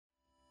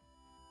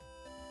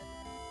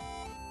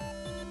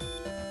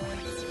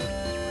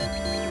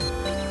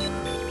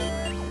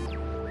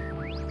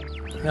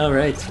All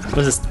right.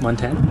 Was this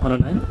 110?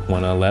 109?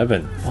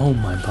 111. Oh,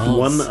 my balls.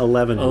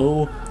 111.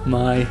 Oh,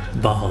 my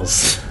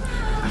balls.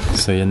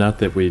 So yeah, not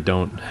that we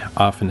don't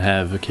often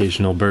have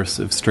occasional bursts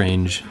of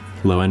strange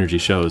low-energy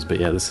shows, but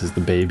yeah, this is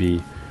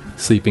the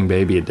Sleeping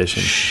Baby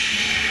edition.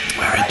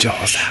 We're at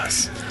Joel's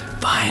house.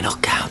 Final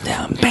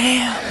countdown.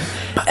 Bam!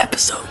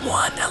 Episode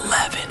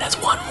 111. That's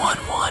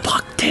 111.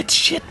 Fuck, dead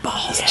shit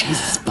balls. Yeah.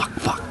 Jesus,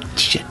 fuck,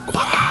 shit.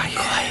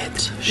 Quiet.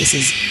 This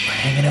is... We're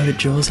hanging out at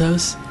Joel's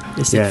house.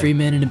 It's Yeah. the Free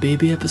Man and a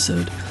Baby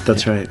episode.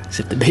 That's right.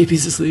 Except the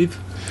baby's asleed.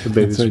 The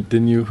baby's... So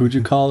didn't you? Who'd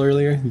you call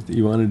earlier?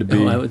 You wanted to be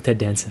Oh, I was Ted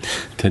Danson.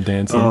 Ted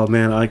Danson. Oh,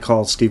 man, I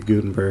called Steve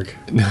Gutenberg.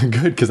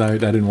 Good, because I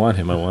didn't want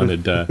him. I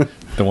wanted the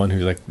one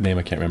whose name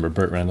I can't remember.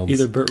 Burt Reynolds.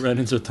 Either Burt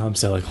Reynolds or Tom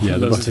Selleck. Yeah, they're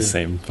those both the two.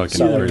 same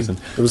fucking Selleck. person.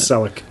 It was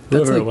Selleck.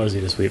 Whoever like- it was, he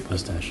had a sweet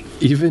mustache.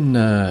 Even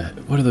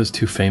what are those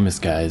two famous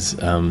guys?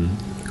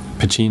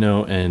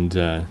 Pacino and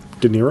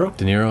De Niro?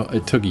 De Niro.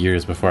 It took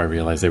years before I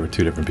realized they were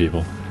two different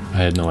people. I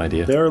had no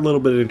idea. They're a little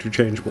bit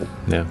interchangeable.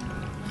 Yeah,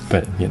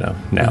 but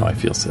now I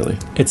feel silly.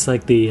 It's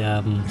like the...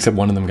 Except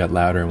one of them got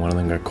louder and one of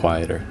them got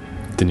quieter.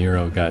 De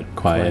Niro got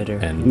quiet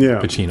Quieter. and Yeah,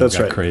 Pacino that's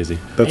got right. crazy.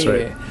 That's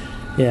Hey, right.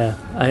 Yeah,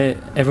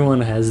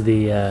 everyone has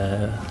the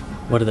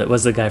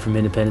what's the guy from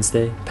Independence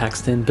Day?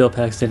 Bill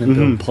Paxton and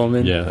Bill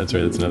Pullman. Yeah, that's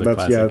right. That's another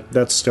classic. Yeah,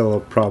 that's still a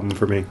problem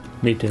for me.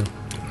 Me too.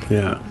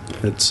 Yeah,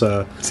 it's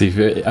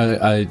See,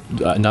 I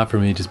not for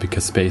me, just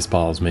because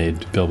Spaceballs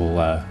made Bill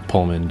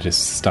Pullman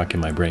just stuck in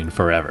my brain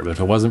forever. But if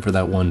it wasn't for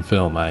that one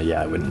film,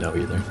 I wouldn't know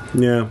either.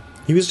 yeah.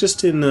 He was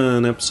just in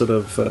an episode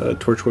of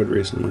Torchwood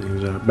recently. He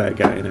was a bad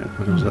guy in it.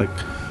 And I was like,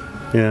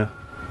 yeah,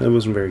 that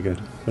wasn't very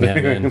good. Yeah,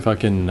 and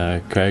fucking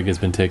Craig has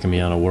been taking me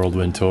on a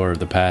whirlwind tour of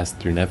the past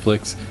through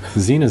Netflix.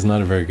 Xena's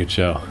not a very good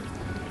show.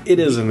 It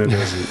isn't. It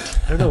isn't.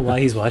 I don't know why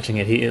he's watching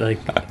it. He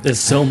there's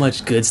so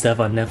much good stuff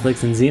on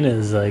Netflix, and Xena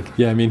is like,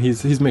 Yeah, I mean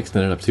he's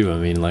mixing it up too. I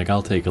mean,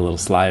 I'll take a little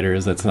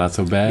Sliders. That's not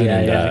so bad. I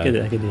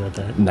And, could deal with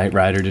that. Knight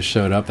Rider just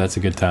showed up. That's a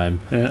good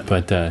time. Yeah.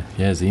 But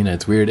Xena,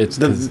 it's weird. It's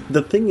 'cause-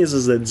 The thing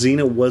is that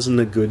Xena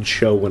wasn't a good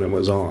show when it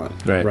was on.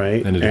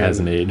 Right? and it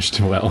hasn't aged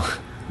well.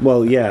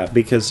 Well, yeah,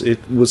 because it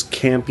was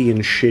campy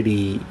and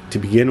shitty to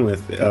begin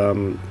with.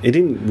 It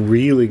didn't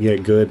really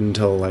get good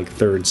until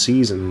third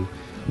season,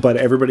 but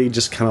everybody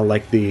just kind of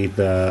liked the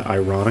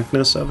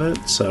ironicness of it.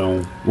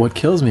 So What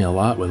kills me a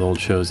lot with old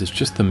shows is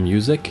just the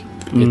music.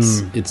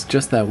 It's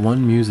just that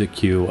one music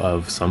cue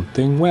of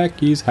something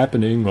wacky's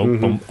happening. Oh,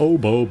 boom, oh,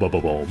 bo, bo, bo,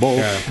 bo, bo.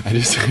 Yeah.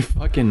 I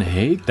fucking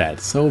hate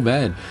that so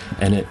bad,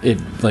 and it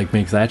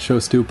makes that show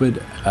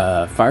stupid.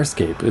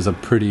 Farscape is a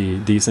pretty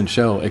decent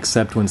show,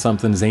 except when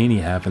something zany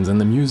happens, and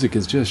the music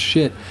is just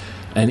shit.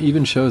 And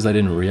even shows I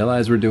didn't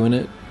realize were doing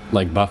it,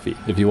 like Buffy.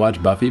 If you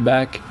watch Buffy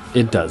back,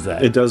 it does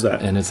that. it does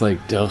that. and it's like,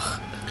 ugh.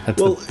 That's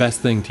Well, the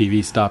best thing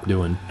TV stopped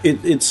doing.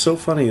 It's so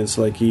funny. It's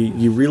like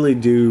you really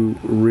do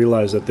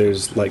realize that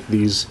there's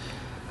these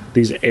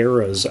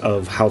eras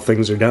of how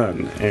things are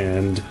done,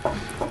 and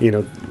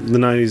the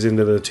 90s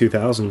into the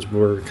 2000s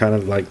were kind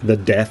of like the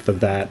death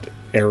of that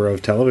era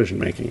of television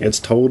making. It's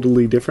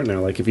totally different now.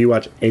 Like if you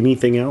watch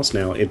anything else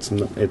now,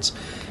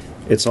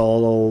 it's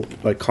all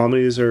like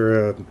comedies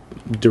are a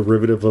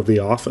derivative of The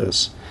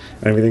Office.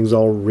 Everything's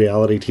all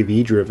reality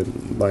TV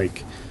driven,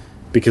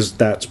 because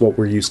that's what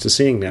we're used to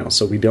seeing now.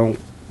 So we don't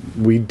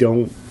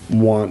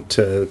want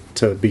to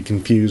be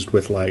confused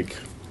with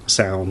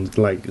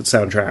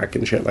soundtrack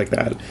and shit like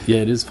that. Yeah,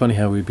 it is funny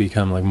how we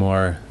become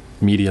more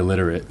media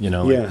literate.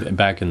 Yeah.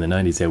 Back in the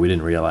 90s, we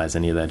didn't realize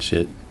any of that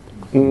shit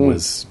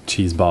was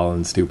cheeseball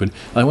and stupid.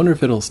 I wonder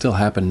if it'll still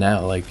happen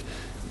now. I'm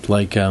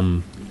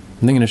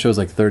thinking of shows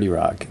like 30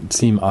 Rock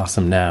seem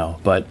awesome now,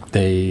 but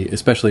they,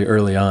 especially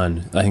early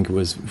on, I think it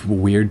was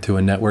weird to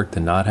a network to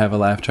not have a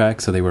laugh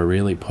track, so they were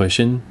really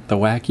pushing the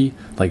wacky.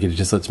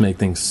 Let's make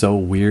things so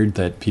weird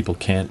that people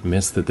can't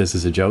miss that this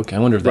is a joke. I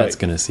wonder if that's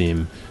Right. going to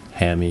seem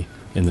hammy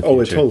in the future.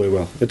 Oh, it totally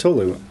will. It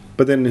totally will.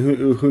 But then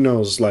who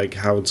knows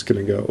how it's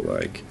gonna go?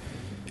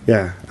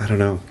 Yeah, I don't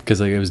know.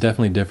 Because it was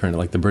definitely different.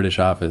 Like the British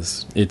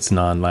Office, its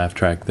non-laugh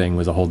track thing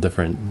was a whole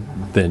different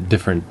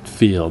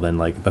feel than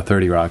the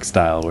 30 Rock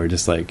style, where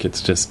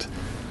it's just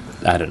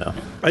I don't know.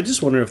 I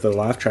just wonder if the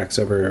laugh track's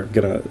ever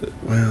gonna.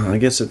 Well, I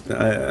guess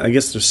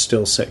there's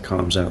still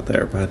sitcoms out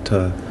there, but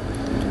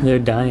They're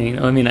dying.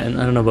 I mean, I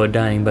don't know about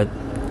dying, but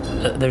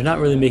they're not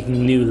really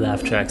making new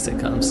laugh track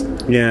sitcoms.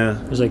 yeah,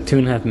 There's Two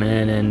and a Half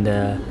Men and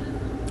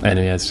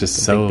It's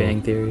just so Big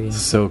Bang Theory.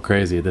 so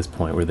crazy at this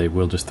point where they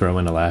will just throw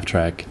in a laugh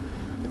track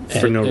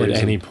For no at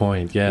reason. any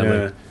point. Yeah,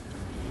 yeah.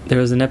 There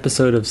was an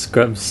episode of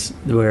Scrubs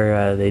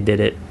where they did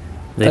it.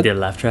 They did a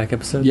laugh track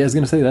episode. Yeah, I was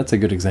gonna say that's a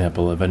good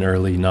example of an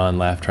early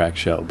non-laugh track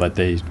show, but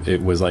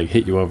it was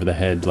hit you over the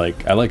head.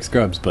 I like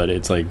Scrubs, but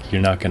it's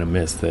you're not gonna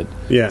miss that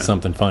Yeah.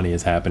 something funny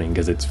is happening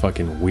because it's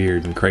fucking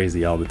weird and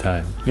crazy all the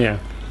time. Yeah.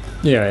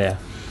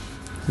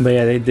 But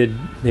yeah, they did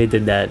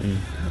that, and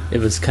it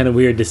was kind of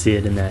weird to see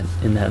it in that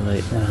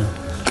light.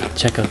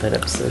 Check out that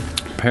episode.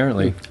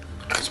 Apparently,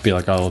 just be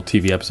all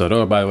TV episode.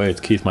 Oh, by the way, it's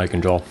Keith, Mike,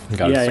 and Joel.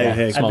 Got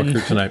a small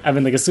crew tonight. I've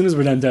been as soon as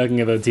we're done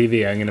talking about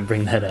TV, I'm going to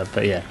bring that up.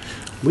 But yeah,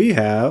 We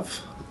have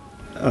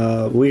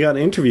we got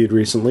interviewed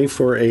recently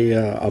for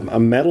a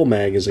metal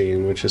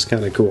magazine, which is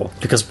kind of cool.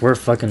 Because we're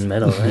fucking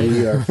metal, right?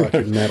 We are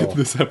fucking metal.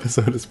 This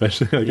episode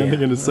especially, like, Yeah. I'm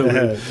thinking it's so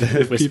weird.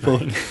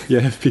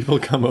 If people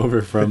come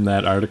over from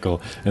that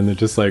article and they're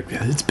just like,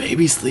 yeah, it's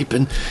baby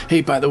sleeping.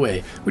 Hey, by the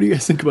way, what do you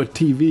guys think about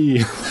TV?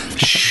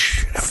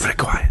 Shh, everybody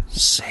quiet.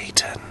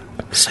 Satan.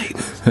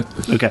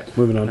 Okay,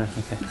 moving on.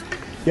 Okay.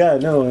 Yeah,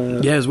 no.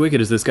 Yeah, as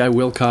wicked as this guy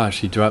Will Kosh.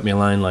 He dropped me a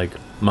line like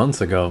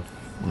months ago.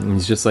 And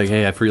he's just like,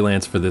 hey, I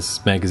freelance for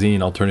this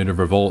magazine, Alternative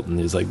Revolt, and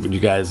he's like, would you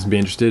guys be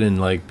interested in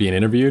like being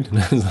interviewed? And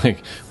I was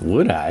like,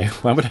 would I?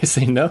 Why would I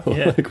say no?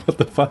 Yeah. Like, what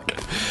the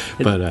fuck?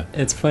 But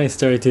It's a funny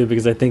story too,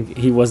 because I think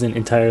he wasn't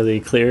entirely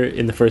clear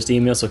in the first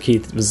email, so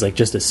Keith was like,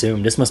 just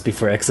assume this must be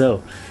for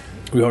XO.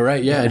 all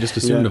right, yeah, I just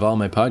assumed Yeah. of all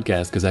my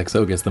podcasts because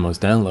XO gets the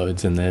most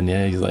downloads, and then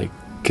yeah, he's like,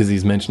 because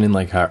he's mentioning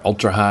like our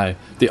ultra high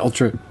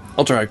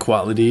high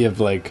quality of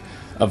like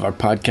of our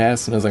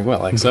podcast, and I was like, well,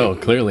 XO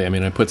clearly. I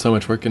mean, I put so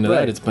much work into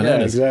that, it's Yeah,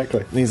 bananas.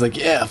 exactly. And he's like,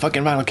 yeah,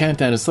 fucking Vinyl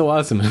Countdown is so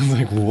awesome. And I was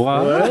like,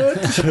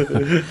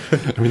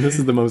 what? I mean, this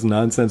is the most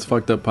nonsense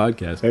fucked up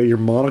podcast. Hey, your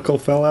monocle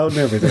fell out and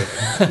everything.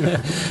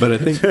 But I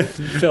think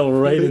Fell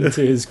right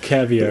into his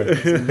caviar.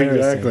 It's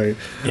embarrassing. Exactly.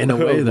 in a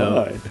way Oh,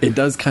 though, my. it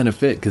does kind of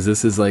fit because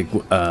this is like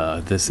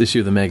this issue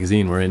of the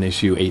magazine. We're in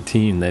issue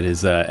 18 that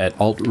is at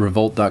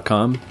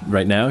altrevolt.com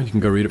right now. You can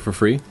go read it for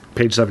free.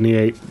 Page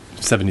 78,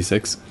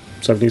 76.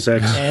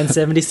 76. And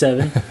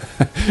 77.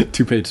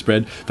 2-page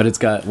spread, but it's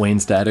got Wayne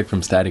Static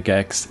from Static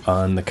X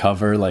on the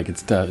cover, like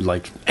it's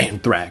like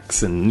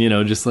Anthrax and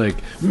just like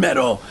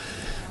metal.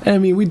 And I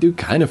mean, we do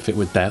kind of fit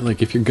with that.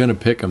 Like, if you're gonna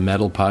pick a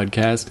metal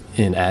podcast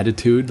in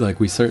attitude, like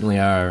we certainly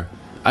are.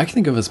 I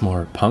think of us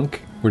more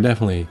punk. We're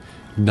definitely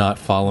not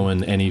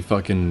following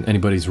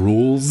anybody's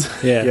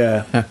rules.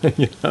 Yeah.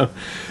 Yeah,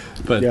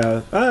 But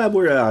yeah.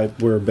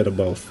 We're a bit of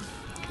both.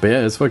 But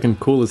yeah, it's fucking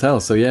cool as hell.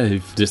 So yeah,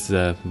 just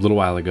a little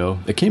while ago,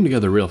 it came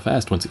together real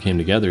fast. Once it came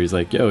together, he's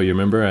like, yo, you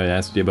remember I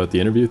asked you about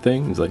the interview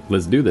thing? He's like,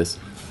 let's do this.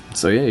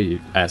 So yeah,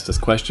 he asked us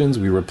questions,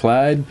 we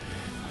replied,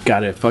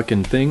 got a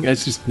fucking thing.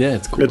 It's just, yeah,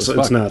 it's cool as fuck.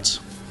 It's nuts.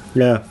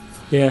 Yeah.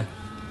 Yeah.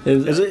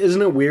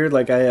 Isn't it weird?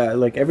 Like I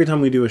like every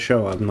time we do a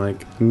show, I'm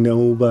like,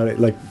 nobody,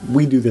 like,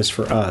 we do this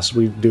for us.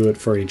 We do it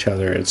for each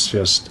other. It's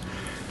just,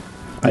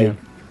 Yeah.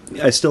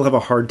 I still have a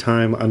hard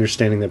time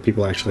understanding that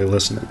people actually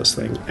listen to this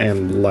thing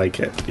and like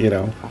it.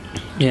 Yeah,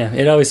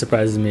 it always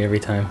surprises me every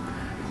time.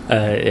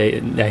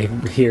 I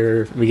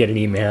hear we get an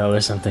email or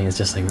something. It's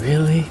just like,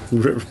 really?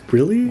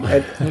 Really?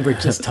 We're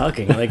just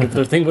talking. Like, if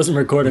the thing wasn't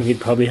recording,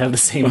 we'd probably have the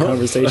same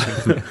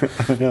conversation.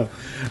 I know.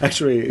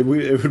 Actually, it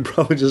would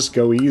probably just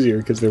go easier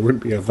because there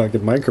wouldn't be a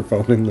fucking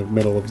microphone in the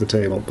middle of the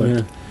table.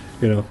 But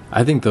Yeah.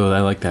 I think though,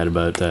 I like that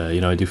about,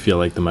 I do feel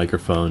like the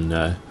microphone,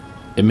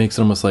 it makes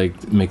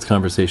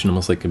conversation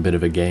almost like a bit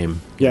of a game.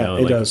 Yeah,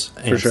 it does,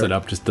 for amps sure. it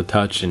up just a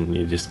touch, and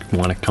you just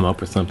want to come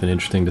up with something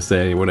interesting to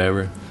say,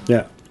 whatever.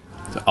 yeah.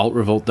 So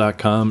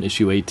altrevolt.com,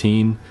 issue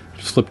 18.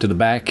 Just flip to the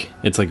back.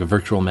 It's like a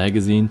virtual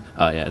magazine.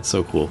 Oh yeah, it's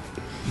so cool.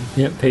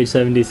 Yep, page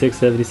 76,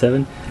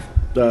 77.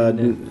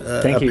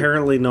 Thank you.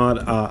 Apparently not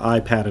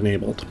iPad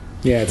enabled.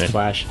 Yeah, it's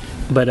Flash.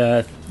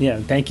 But, yeah,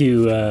 thank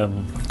you,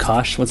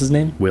 Kosh. What's his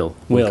name? Will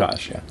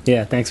Kosh, yeah.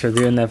 Yeah, thanks for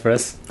doing that for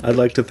us. I'd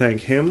like to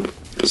thank him,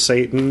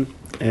 Satan,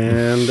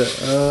 and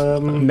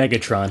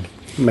Megatron.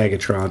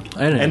 Megatron.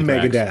 And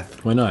Anthrax.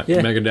 Megadeth. Why not?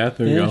 Yeah. Megadeth,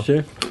 there you Yeah, go.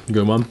 sure.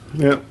 Good one.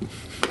 Yeah.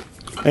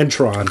 And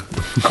Tron.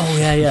 Oh,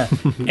 yeah.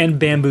 And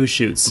bamboo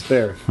shoots.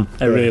 There.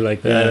 I really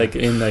like that.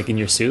 Yeah. Like in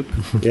your soup.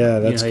 Yeah,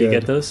 that's you know how good. you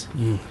get those?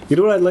 You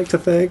know what I'd like to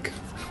thank?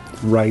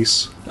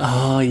 Rice.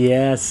 Oh,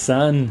 yeah,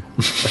 son.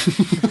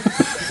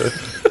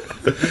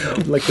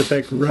 I'd like to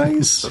thank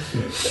rice.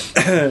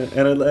 And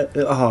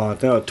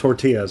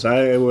tortillas.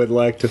 I would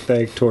like to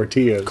thank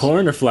tortillas.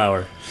 Corn or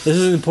flour? This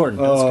is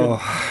important. That's Oh.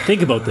 good.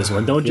 Think about this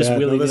one. Don't just Yeah,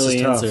 no, this willy-nilly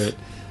is tough. answer it.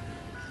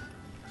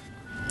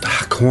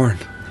 Corn.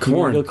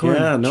 Corn. Go corn.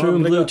 Yeah, no, true, I'm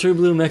gonna blue, go- true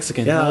blue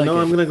Mexican. Yeah, I like no,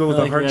 it. I'm gonna go with I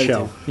the like hard your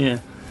shell. attitude. Yeah.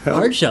 Hell.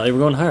 Hard shell. You were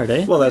going hard,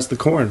 eh? Well, that's the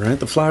corn, right?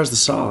 The flour's the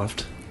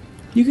soft.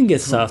 You can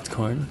get soft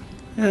corn.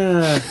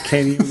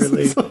 Can you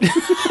really?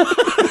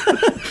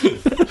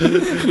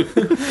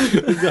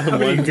 I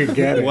mean, you could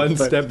get it, One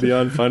but- step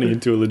beyond funny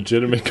into a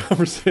legitimate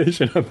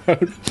conversation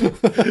about.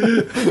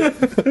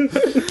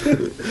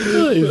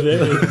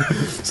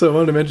 So I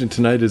wanted to mention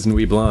tonight is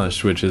Nuit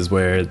Blanche, which is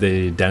where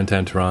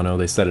downtown Toronto,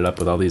 they set it up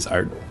with all these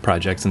art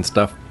projects and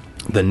stuff.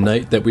 The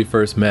night that we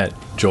first met,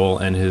 Joel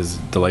and his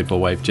delightful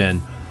wife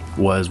Jen,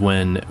 was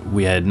when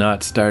we had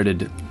not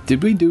started.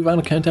 Did we do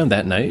Vinyl Countdown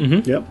that night?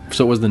 Mm-hmm. Yep.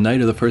 So it was the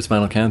night of the first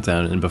Vinyl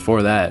Countdown, and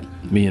before that,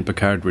 me and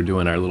Picard were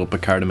doing our little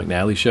Picard and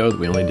McNally show that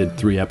we only did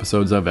 3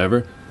 episodes of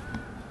ever.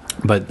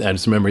 But I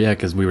just remember,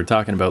 because we were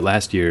talking about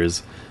last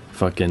year's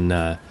fucking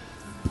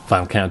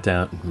Vinyl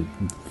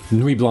Countdown,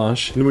 Nuit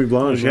Blanche. Nuit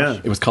Blanche, yeah.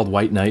 It was called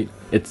White Night.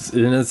 It's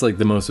like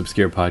the most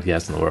obscure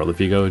podcast in the world. If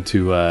you go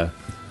to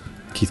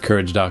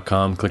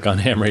KeithCourage.com, click on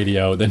Ham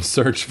Radio, then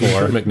search for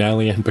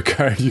McNally and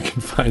Picard, you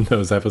can find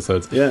those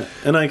episodes. Yeah,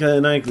 and I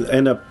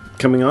end up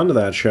coming onto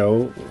that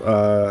show,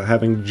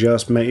 having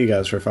just met you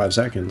guys for 5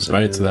 seconds.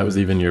 Right, so that was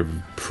even your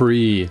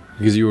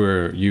because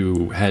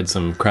you had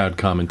some crowd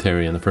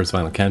commentary in the first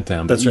Final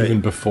Countdown, but That's right.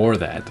 even before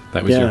that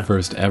was Yeah. your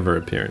first ever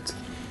appearance.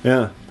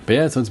 Yeah. But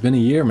yeah, so it's been a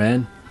year,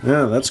 man.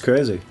 Yeah, that's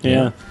crazy.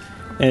 Yeah.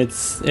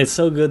 It's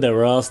so good that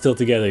we're all still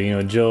together. You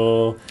know,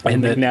 Joel,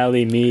 And that-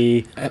 McNally,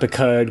 me,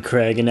 Picard,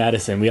 Craig, and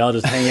Addison. We all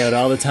just hang out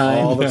all the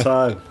time. All the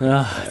time.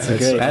 Oh, it's It's-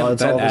 great. all That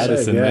the same,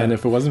 Addison, yeah. man,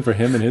 if it wasn't for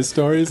him and his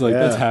stories, like,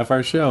 Yeah. that's half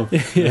our show.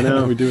 I know.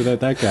 What we do without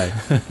that guy?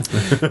 Yeah, I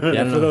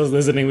don't For know. those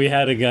listening, we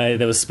had a guy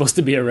that was supposed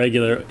to be a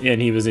regular,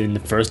 and he was in the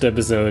first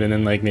episode, and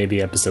then like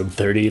maybe episode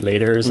 30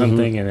 later or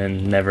something, and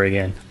then never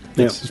again.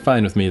 Yep. It's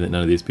fine with me that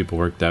none of these people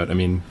worked out. I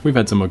mean, we've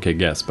had some okay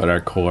guests, but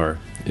our core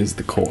is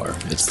the core.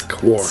 It's the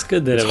Core. It's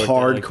good that it's it worked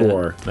out like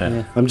hardcore.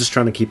 Yeah. I'm just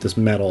trying to keep this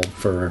metal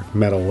for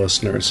metal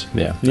listeners.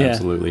 Yeah, Yeah.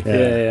 absolutely.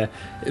 Yeah.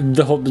 Yeah.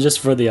 The whole, just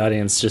for the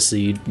audience, just so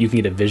you can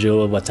get a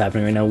visual of what's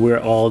happening right now. We're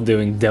all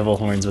doing devil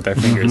horns with our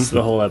fingers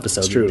the whole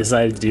episode. It's true. We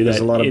decided to do that.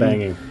 There's a lot of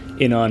banging.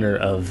 in honor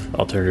of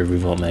Alternative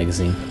Revolt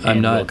magazine. I'm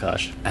and not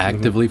Wilkosh.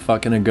 actively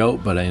fucking a goat,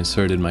 but I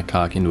inserted my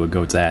cock into a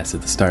goat's ass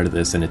at the start of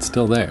this, and it's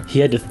still there. He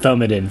had to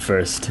thumb it in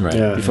first, Right.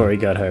 Yeah. before he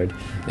got hard.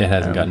 It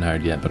hasn't gotten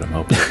hard yet, but I'm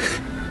hoping.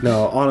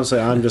 No, honestly,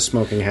 I'm just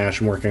smoking hash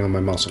and working on my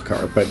muscle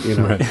car, but you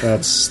know, Right.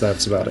 that's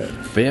about it.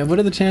 But yeah, what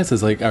are the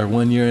chances? Like, our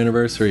 1 year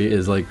anniversary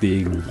is like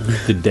the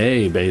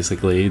day,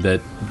 basically, that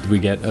we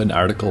get an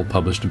article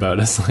published about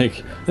us.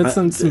 Like, that's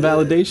some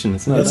validation.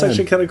 It's not That's bad.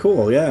 actually kind of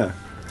cool. Yeah,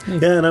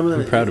 yeah, and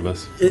I'm proud of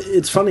us.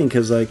 It's funny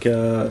because like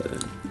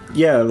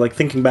like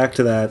thinking back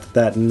to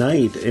that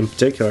night in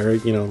particular,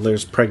 you know,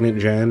 there's pregnant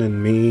Jen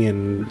and me,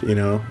 and you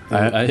know,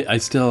 I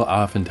still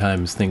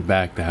oftentimes think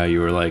back to how you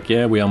were like,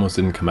 yeah, we almost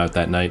didn't come out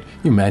that night.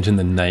 You imagine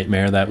the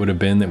nightmare that would have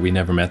been that we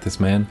never met this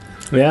man?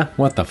 Yeah.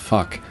 What the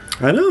fuck?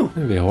 I know.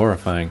 That'd be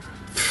horrifying.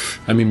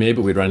 I mean,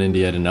 maybe we'd run into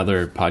yet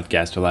another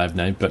podcaster live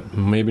night, but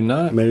maybe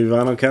not. Maybe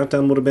Vinyl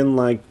Countdown would have been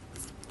like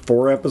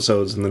 4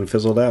 episodes and then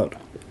fizzled out.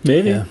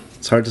 Maybe. Yeah.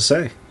 It's hard to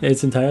say.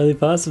 It's entirely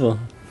possible.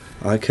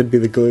 I could be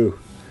the glue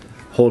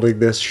holding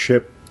this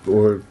ship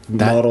or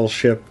model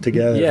ship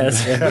together.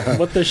 Yes.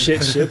 What the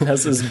shit ship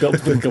has is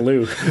built with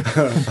glue.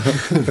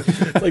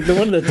 It's like the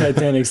one that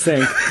Titanic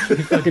sank. He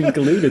fucking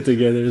glued it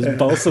together. It was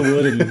balsa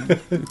wood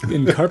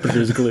and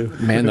carpenter's glue.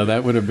 Man, though,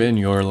 that would have been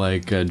your,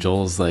 like,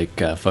 Joel's, like,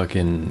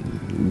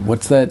 fucking...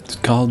 What's that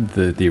called?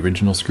 The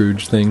original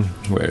Scrooge thing?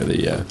 Where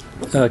the...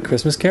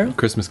 Christmas Carol?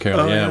 Christmas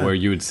Carol, Oh, yeah, yeah. where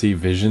you would see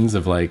visions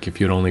of, like,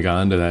 if you'd only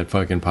gone to that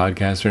fucking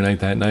podcaster night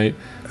that night,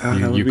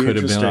 that would you be could have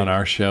been interesting. on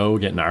our show,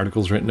 getting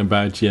articles written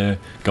about you,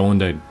 going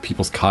to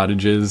people's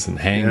cottages and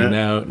hanging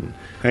Yeah. out and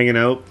Hanging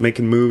out,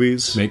 making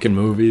movies. making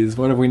movies.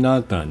 What have we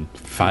not done?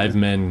 5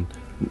 men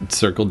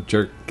circle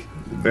jerk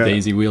Yeah.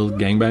 daisy wheel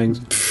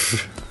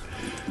gangbangs.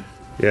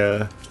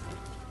 Yeah.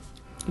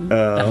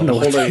 I don't know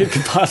what it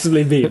could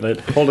possibly be, but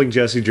Holding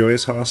Jesse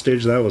Joyce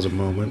hostage, that was a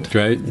moment.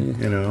 Right?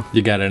 You know.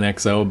 You got an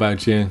XO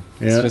about you.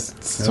 Yeah, It's a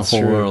that's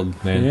whole true.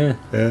 world, man. yeah.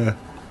 Yeah.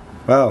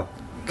 Wow.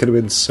 Could have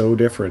been so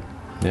different.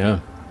 Yeah.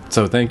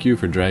 So thank you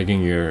for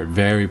dragging your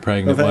very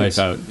pregnant Oh, wife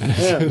thanks. out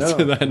Yeah, no,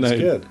 to that it's night.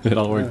 good. It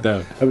all worked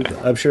out.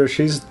 I'm sure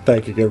she's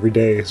thanking every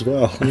day as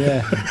well.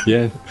 Yeah.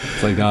 Yeah.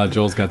 It's like, oh,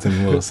 Joel's got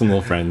some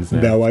little friends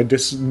now. Now I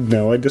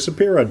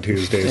disappear on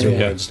Tuesdays or Yeah.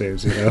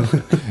 Wednesdays, you know.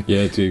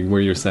 Yeah, we're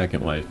your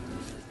second wife.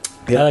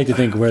 I like to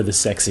think we're the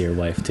sexier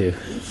wife, too.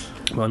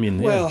 Well, I mean,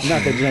 yeah. Well,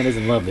 Not that Jen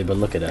isn't lovely, but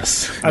look at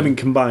us. I mean,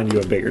 combined, you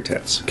have bigger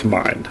tits.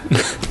 Combined.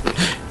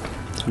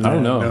 I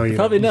don't know. No, you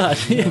Probably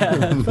not.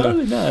 Yeah,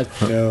 probably not.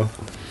 No.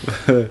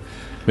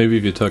 Maybe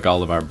if you took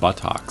all of our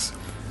buttocks.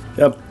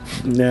 Yep.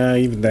 Nah,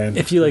 even then.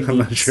 If you I'm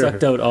not sure.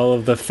 sucked out all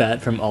of the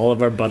fat from all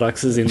of our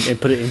buttocks and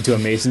put it into a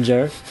mason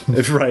jar,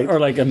 Right. or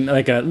like an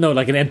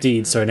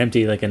empty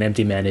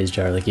mayonnaise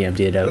jar, like you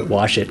empty it out,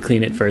 wash it,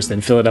 clean it first,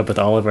 then fill it up with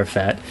all of our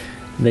fat,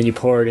 and then you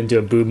pour it into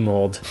a boob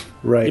mold.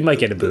 Right. You might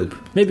get a boob.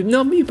 Maybe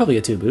you probably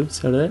get 2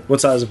 boobs out of that. What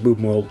size of boob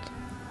mold?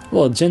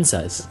 Well, Jen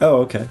size,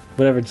 Oh, okay.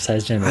 whatever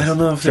size Jen is. I don't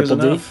know if there's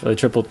triple enough. D, or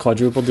triple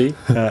quadruple D,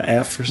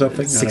 F or something?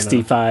 I don't know.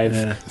 65,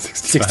 Yeah.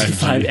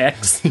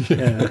 65X,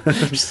 Yeah.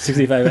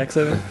 65X.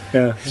 I think.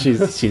 Yeah.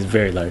 She's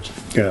very large.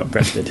 Yeah.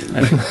 Breasted.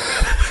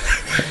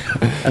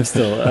 I'm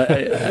still.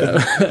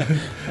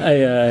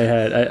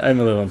 I'm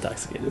a little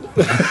intoxicated.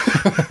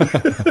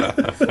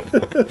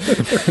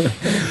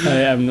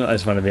 I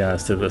just want to be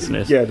honest to the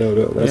listeners. Yeah, no,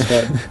 that's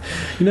fine.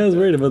 You know, I was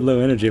worried about low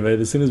energy, but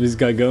as soon as we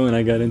got going,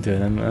 I got into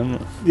it. I'm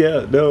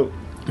Yeah, no.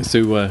 So,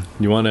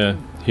 you want to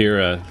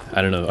hear,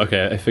 I don't know.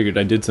 Okay, I figured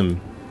I did some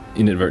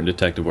inadvertent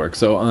detective work.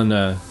 So,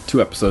 on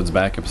 2 episodes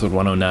back, episode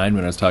 109,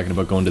 when I was talking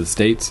about going to the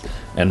States,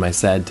 and my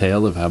sad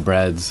tale of how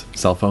Brad's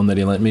cell phone that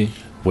he lent me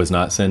was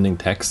not sending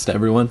texts to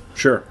everyone.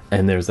 Sure.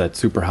 And there's that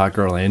super hot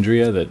girl,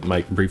 Andrea, that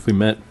Mike briefly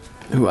met,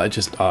 who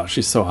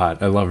she's so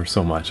hot. I love her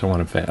so much. I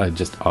want to,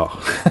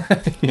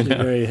 you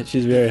know?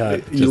 she's very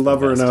hot. You Just love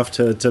the her best.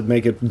 enough to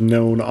make it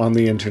known on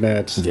the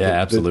internet. Yeah, that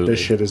absolutely. This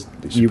shit is.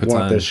 She You puts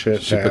want on- this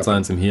shit. She to puts happen.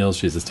 on some heels.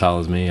 She's as tall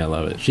as me. I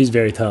love it. She's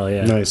very tall.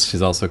 Yeah. Nice.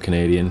 She's also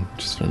Canadian.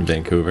 She's from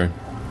Vancouver.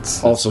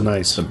 It's Also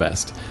nice. the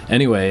best.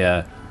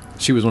 Anyway,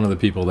 she was one of the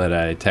people that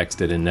I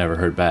texted and never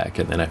heard back,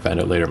 and then I found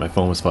out later my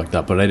phone was fucked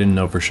up, but I didn't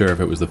know for sure if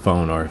it was the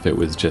phone or if it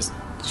was just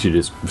she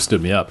just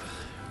stood me up.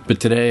 But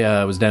today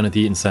I was down at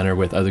the Eaton Center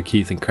with other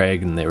Keith and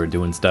Craig, and they were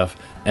doing stuff,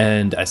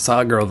 and I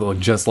saw a girl that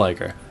looked just like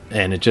her.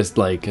 And it just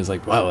like is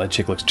like, wow, that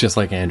chick looks just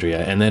like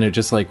Andrea. And then it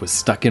just like was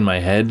stuck in my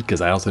head because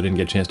I also didn't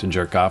get a chance to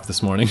jerk off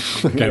this morning.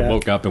 Like I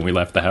woke up and we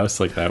left the house,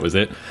 like that was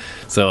it.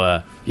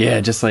 So yeah,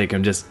 just like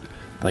I'm just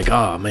like,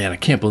 oh man, I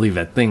can't believe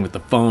that thing with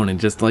the phone, and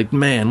just like,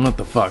 man, what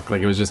the fuck?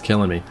 Like it was just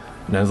killing me.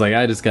 And I was like,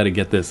 I just got to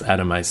get this out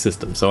of my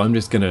system. So I'm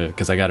just gonna,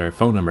 because I got her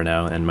phone number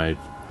now and my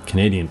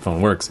Canadian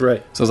phone works.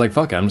 Right. So I was like,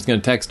 fuck it, I'm just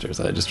gonna text her.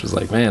 So I just was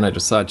like, man, I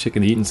just saw a chick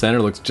in the Eaton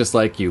Center, looks just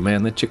like you,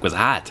 man. That chick was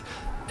hot.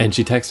 And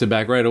she texted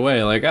back right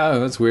away, like, oh,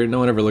 that's weird. No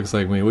one ever looks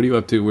like me. What are you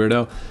up to,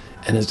 weirdo?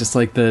 And it's just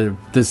like the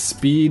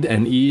speed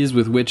and ease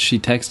with which she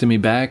texted me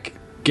back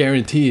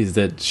guarantees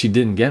that she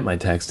didn't get my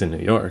text in New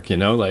York, you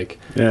know? Like,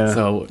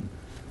 so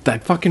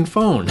that fucking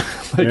phone.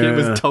 Like, it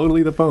was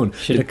totally the phone.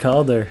 Should have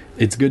called her.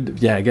 It's good,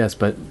 yeah, I guess,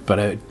 but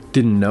I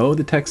didn't know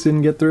the text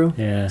didn't get through.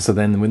 Yeah. So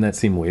then wouldn't that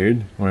seem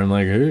weird? Where I'm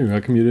like, hey, how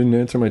come you didn't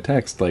answer my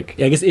text? Like,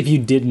 Yeah, I guess if you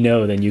did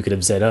know, then you could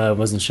have said, oh, I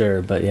wasn't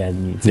sure. But yeah,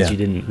 since Yeah. you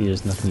didn't,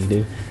 there's nothing you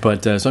do.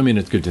 but so I mean,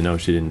 it's good to know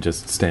she didn't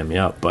just stand me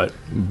up, but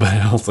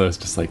also it's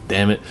just like,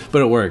 damn it.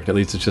 But it worked. At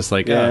least it's just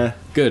like, Yeah.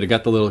 good. I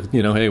got the little,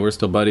 you know, hey, we're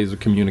still buddies, we're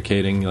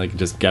communicating. Like,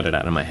 just got it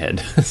out of my head.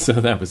 So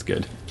that was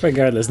good.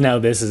 Regardless, now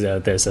this is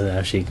out there, so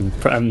now she can...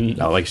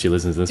 Oh, like she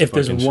listens to this. if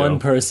there's fucking one show.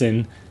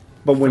 person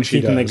But when she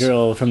Keith and the does,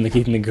 girl from the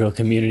Keith and the Girl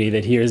community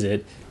that hears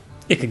it,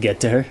 it could get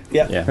to her.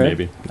 yeah, Yeah, Right?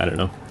 maybe. I don't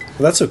know. well,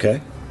 that's okay.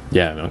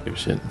 Yeah, I don't give a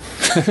shit.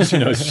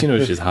 she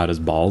knows she's hot as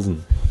balls,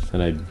 and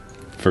I,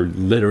 for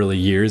literally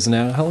years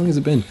now. How long has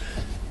it been?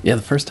 Yeah,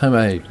 the first time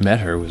I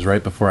met her was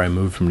right before I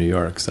moved from New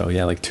York. So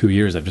yeah, like 2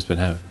 years I've just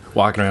been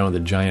walking around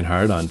with a giant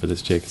heart on for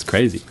this chick. It's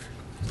crazy.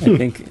 I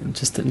think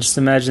just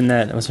imagine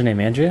that. What's her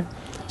name? Andrea.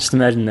 Just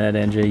imagine that,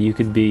 Andrea. You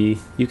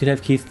could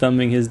have Keith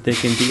thumbing his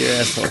dick into your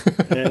asshole.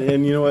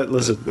 And you know what?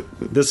 Listen,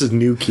 this is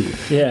new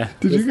Keith. Yeah.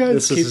 Did you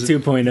guys? This Keith is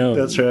 2.0.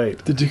 That's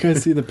right. Did you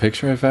guys see the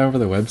picture I found for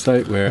the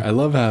website? Where I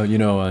love how, you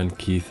know, on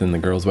Keith and the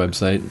girl's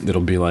website,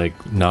 it'll be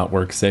like not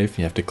work safe.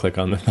 You have to click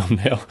on the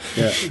thumbnail.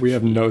 Yeah. We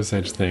have no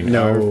such thing.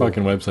 No. Our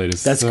fucking website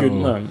is That's so...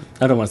 good.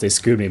 I don't want to say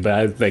screwed me, but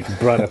I like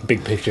brought up a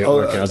big picture at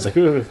work, and I was like,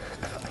 "Ugh."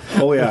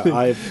 Oh yeah,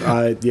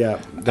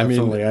 yeah,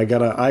 definitely. I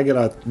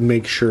gotta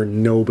make sure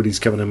nobody's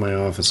coming in my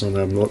office when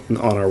I'm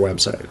on our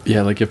website.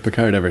 Yeah, like if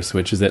Picard ever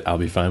switches it, I'll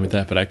be fine with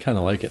that. But I kind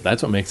of like it.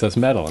 That's what makes us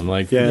metal. I'm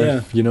like,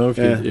 Yeah. you know, if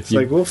It's you,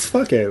 like, well,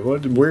 fuck it.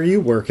 Where are you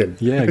working?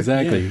 yeah,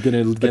 exactly. You're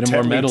gonna get a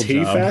more Tetley metal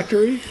Tea job.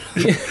 Factory?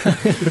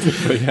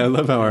 But yeah, I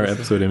love how our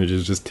episode image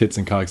is just tits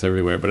and cocks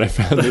everywhere. But I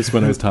found this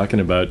when I was talking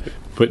about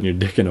putting your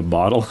dick in a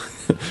bottle,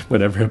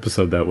 whatever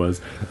episode that was.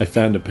 I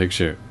found a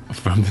picture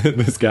from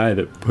this guy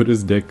that put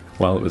his dick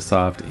while it was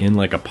soft in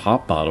like a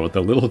pop bottle with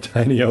a little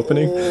tiny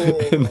opening.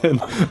 And then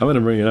I'm gonna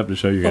bring it up to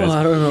show you guys. Oh,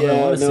 I don't know. I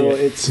Yeah, want to see no, it.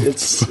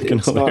 it's fucking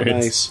not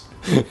nice.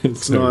 hilarious.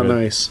 It's so not good.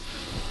 nice.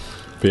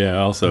 But yeah,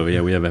 also,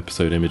 yeah, we have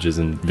episode images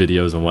and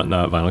videos and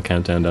whatnot.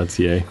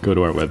 VinylCountdown.ca. Go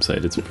to our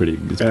website. It's pretty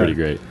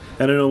great.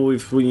 I don't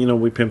know.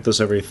 We pimp this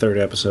every third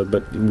episode,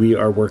 but we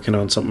are working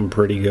on something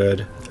pretty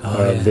good,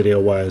 yeah. video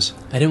wise.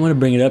 I didn't want to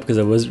bring it up because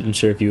I wasn't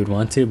sure if you would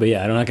want to, but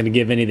yeah, I'm not going to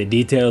give any of the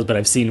details. But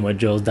I've seen what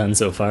Joel's done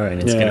so far, and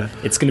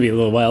it's gonna be a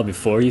little while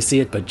before you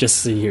see it. But just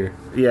so you're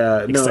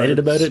excited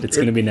about it, it's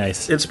gonna be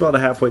nice. It's about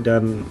halfway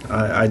done.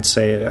 I'd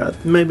say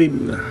maybe.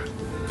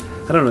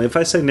 I don't know. If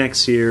I say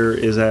next year,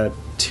 is that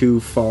too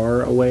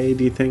far away?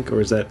 Do you think,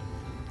 or is that?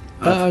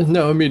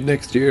 No, I mean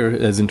next year,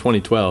 as in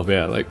 2012.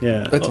 Yeah,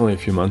 Yeah. that's only a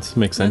few months.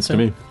 Makes sense to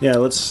me. Yeah,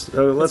 let's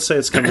say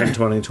it's coming in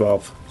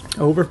 2012.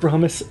 Over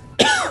promise,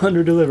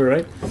 under deliver,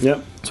 right?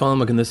 Yep. So while I'm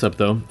looking this up,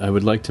 though, I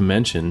would like to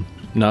mention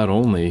not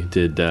only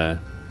did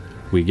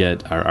we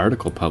get our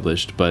article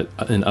published, but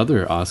in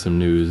other awesome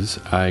news,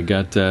 I've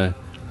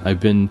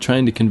been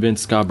trying to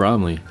convince Scott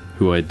Bromley,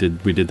 who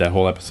we did that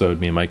whole episode,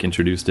 me and Mike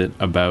introduced it,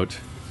 about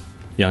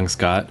young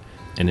Scott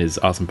and his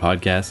awesome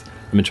podcast.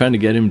 I've been trying to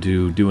get him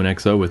to do an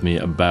XO with me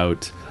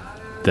about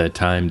the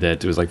time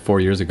that it was like 4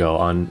 years ago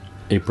on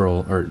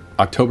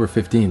October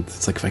 15th.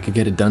 It's like, if I could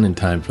get it done in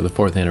time for the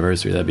 4th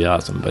anniversary, that'd be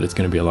awesome, but it's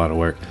going to be a lot of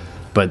work.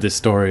 But this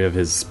story of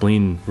his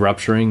spleen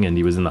rupturing and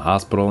he was in the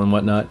hospital and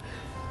whatnot,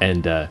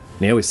 and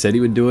he always said he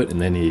would do it,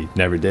 and then he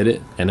never did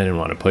it, and I didn't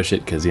want to push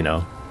it because, you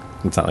know,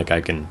 it's not like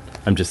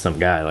I'm just some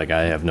guy, like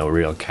I have no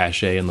real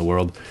cachet in the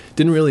world. It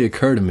didn't really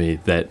occur to me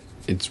that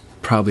it's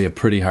probably a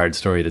pretty hard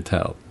story to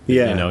tell.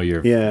 Yeah. You know,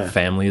 your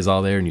family is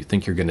all there and you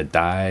think you're going to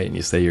die and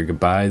you say your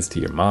goodbyes to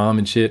your mom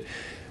and shit.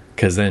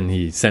 Because then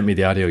he sent me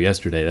the audio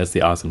yesterday. That's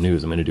the awesome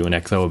news. I'm going to do an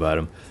XO about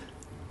him.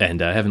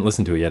 And I haven't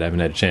listened to it yet. I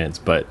haven't had a chance.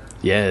 But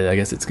yeah, I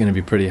guess it's going to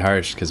be pretty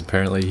harsh because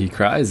apparently he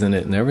cries in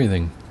it and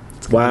everything.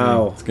 It's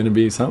going to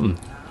be something.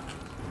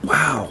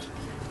 Wow.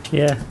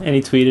 Yeah, and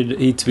he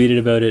tweeted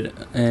about it,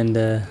 and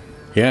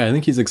yeah, I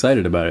think he's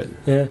excited about it.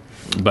 yeah.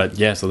 But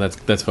yeah, so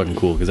that's fucking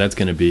cool because that's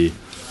going to be,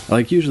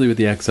 like, usually with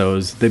the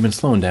XOs, they've been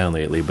slowing down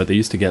lately, but they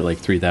used to get like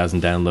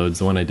 3,000 downloads.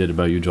 The one I did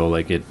about you, Joel,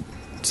 like it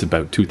it's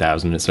about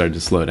 2000 it started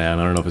to slow down.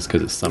 I don't know if it's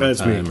because it's That's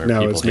me. summertime or No,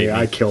 people it's me. hate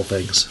I kill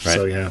things. Right.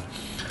 So yeah.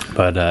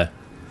 But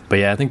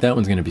yeah, I think that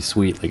one's going to be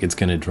sweet. Like, it's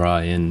going to draw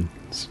in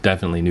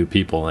definitely new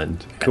people,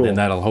 and Cool. then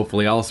that'll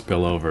hopefully all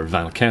spill over.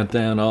 Final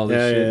Countdown, all this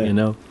Yeah, shit, yeah. you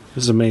know?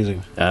 This is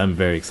amazing. I'm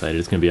very excited.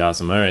 It's going to be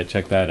awesome. All right,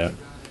 check that out.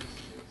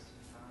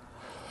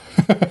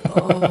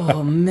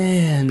 Oh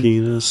man,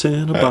 Penis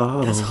in a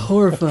bottle. that's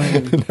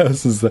horrifying.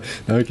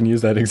 Now I can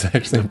use that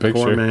exact same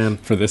picture man.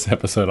 for this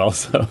episode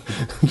also.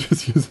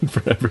 Just use it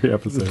for every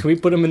episode. Can we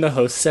put him in the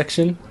host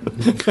section?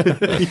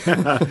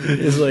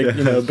 It's like,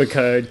 you know,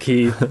 Picard,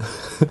 Keith,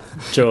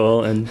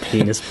 Joel, and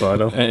Penis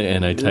Bottle.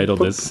 And I titled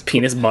this...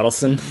 Penis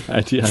Bottleson.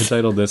 I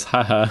titled this,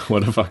 haha,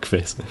 what a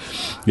fuckface.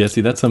 Yeah,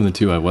 see, that's something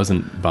too. I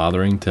wasn't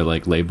bothering to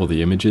like label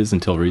the images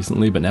until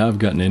recently, but now I've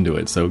gotten into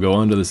it. So go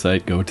onto the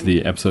site, go to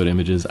the episode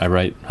images. I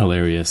write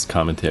hilarious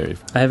commentary.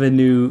 I have a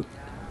new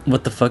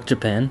What the Fuck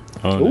Japan.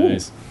 Oh, Ooh.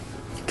 nice.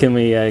 Can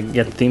we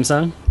get the theme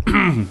song?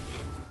 Dun,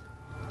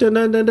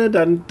 dun, dun, dun,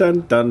 dun,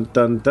 dun, dun,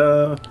 dun,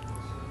 dun.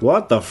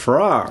 What the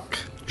frock?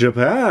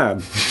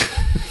 Japan.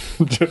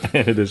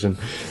 Japan edition.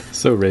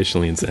 So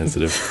racially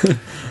insensitive.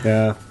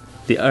 Yeah.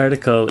 The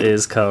article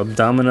is called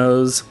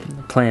Domino's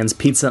Plans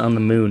Pizza on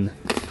the Moon.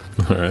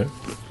 All right.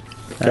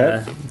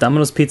 Okay.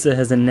 Domino's Pizza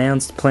has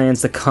announced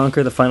plans to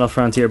conquer the final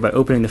frontier by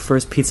opening the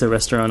first pizza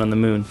restaurant on the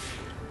moon.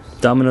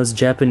 Domino's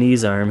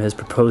Japanese arm has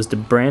proposed to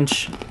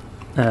branch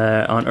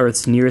on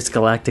Earth's nearest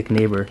galactic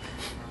neighbor.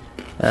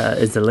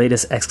 Is the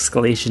latest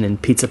escalation in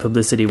pizza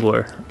publicity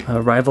war.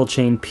 A rival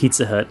chain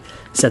Pizza Hut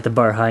set the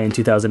bar high in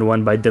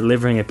 2001 by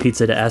delivering a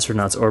pizza to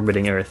astronauts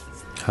orbiting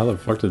Earth How the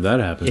fuck did that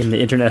happen? in the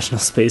International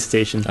Space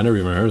Station. I never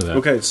even heard of that.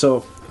 Okay,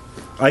 so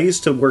I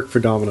used to work for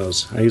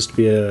Domino's. I used to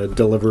be a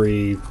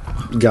delivery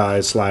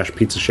guy /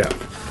 pizza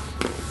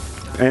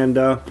chef. And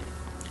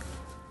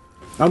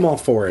I'm all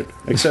for it.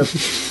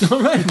 Except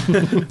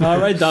All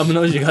right,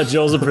 Domino's, you got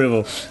Joel's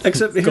approval.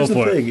 except here's the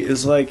for it. thing,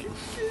 is like,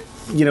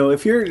 you know,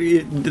 if you're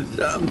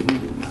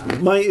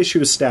my issue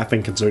is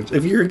staffing concerns.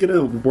 If you're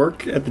gonna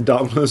work at the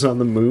Domino's on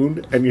the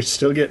moon and you're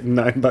still getting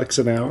 $9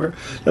 an hour,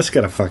 that's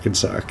gotta fucking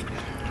suck.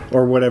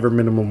 Or whatever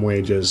minimum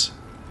wage is.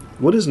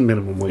 What is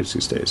minimum wage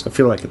these days? I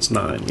feel like it's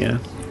 9, yeah?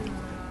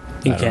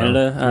 In I don't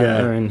Canada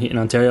Yeah. or in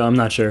Ontario, I'm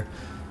not sure.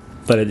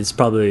 But it's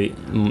probably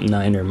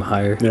 9 or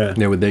higher. Yeah.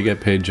 Yeah, would they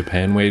get paid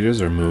Japan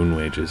wages or moon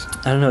wages?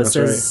 I don't know. It That's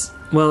says,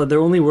 well, they're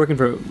only working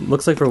for,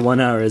 looks like for 1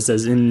 hour. It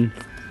says in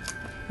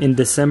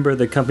December,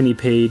 the company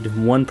paid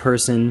one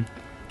person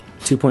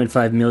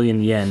 2.5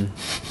 million yen.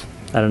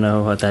 I don't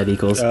know what that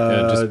equals.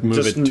 Yeah, just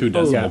move it 2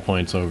 decimal yeah.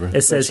 points over.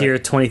 It says right. here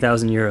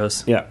 20,000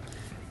 euros Yeah.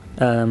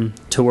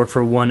 to work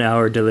for 1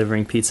 hour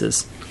delivering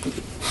pizzas.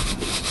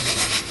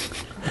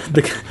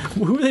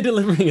 Who are they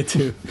delivering it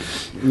to?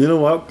 You know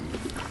what?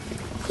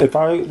 If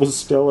I was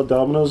still a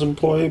Domino's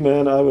employee,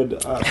 man, I would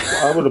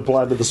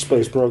apply to the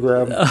space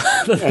program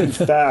and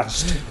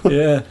fast.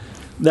 Yeah.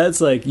 That's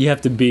like, you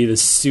have to be the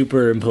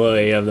super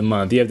employee of the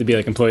month. You have to be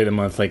like employee of the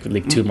month like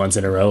 2 months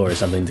in a row or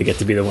something to get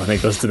to be the one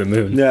that goes to the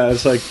moon. Yeah,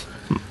 it's like,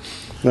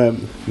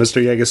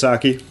 Mr.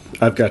 Yagasaki,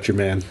 I've got your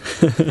man.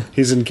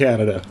 He's in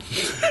Canada.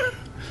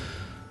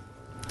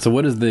 So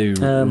what is the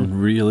Um,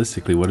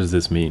 realistically? What does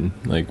this mean?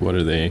 Like, what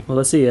are they? Well,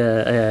 let's see.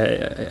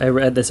 I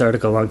read this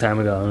article a long time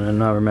ago, and I'm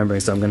not remembering,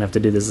 so I'm going to have to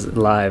do this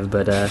live.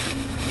 But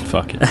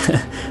Fuck it.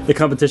 the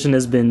competition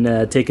has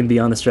been taken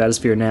beyond the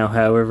stratosphere now,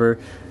 however,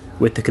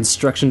 with the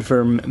construction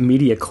firm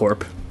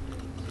MediaCorp,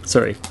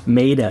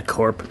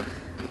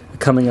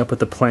 coming up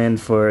with a plan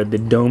for the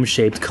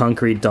dome-shaped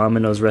concrete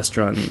Domino's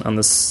restaurant on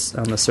the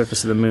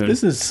surface of the moon.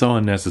 This is so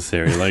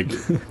unnecessary. Like,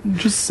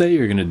 just say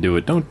you're gonna do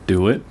it. Don't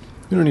do it.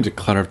 You don't need to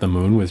clutter up the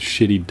moon with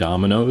shitty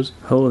dominoes.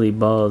 Holy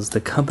balls. The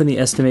company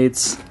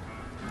estimates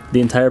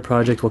the entire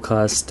project will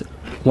cost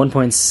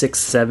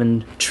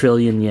 1.67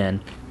 trillion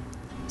yen.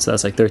 So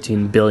that's like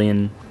 13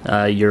 billion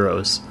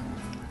euros,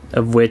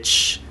 of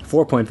which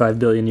 4.5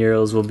 billion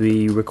euros will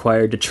be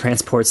required to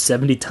transport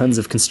 70 tons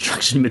of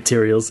construction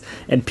materials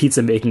and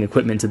pizza-making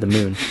equipment to the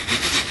moon.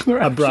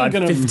 Abroad,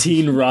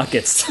 15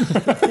 rockets.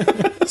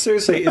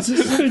 Seriously, is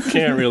this, I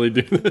can't really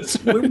do this.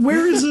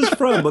 where is this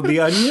from? The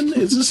Onion?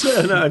 Is this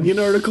an Onion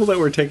article that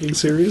we're taking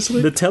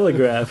seriously? The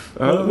Telegraph.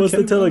 Oh, What's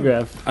okay. the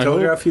Telegraph?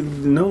 Telegraph?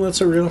 No,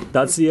 that's a real.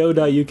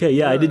 .co.uk.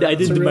 Yeah, I did that's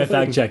a do my real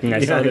fact thing. checking. I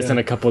saw Yeah, this yeah. in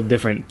a couple of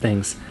different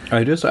things.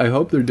 I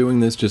hope they're doing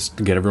this just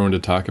to get everyone to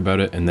talk about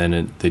it, and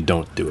then they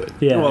don't do it.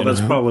 Yeah. Well,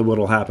 that's probably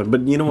what'll happen.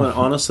 But you know what?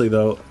 Honestly,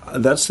 though,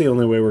 that's the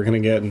only way we're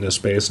going to get into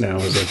space now.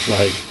 Is if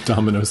like,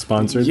 Domino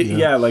sponsored.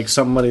 yeah, like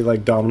somebody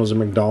like Domino's and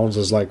McDonald's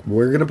is like,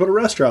 we're going to put a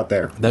restaurant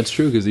there. That's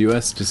true because the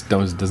U.S. just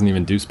doesn't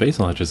even do space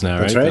launches now,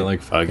 right? That's right. They're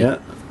like, fuck Yeah,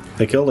 it.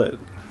 they killed it.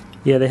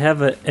 Yeah, they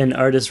have an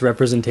artist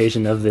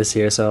representation of this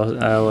here, so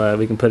I'll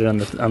we can put it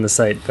on the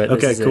site. But this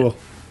Okay, is it. cool.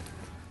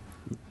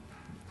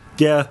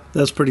 Yeah,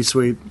 that's pretty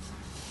sweet.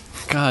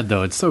 God,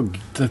 though, it's so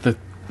the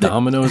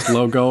Domino's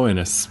logo and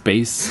a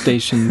space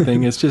station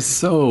thing. It's just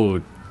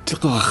so,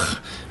 ugh,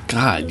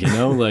 God, you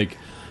know, like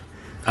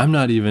I'm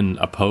not even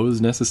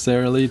opposed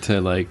necessarily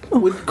to like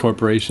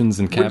corporations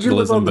and Would you live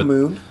capitalism, on the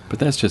moon? but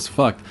that's just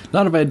fucked.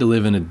 Not if I had to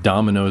live in a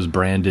Domino's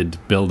branded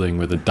building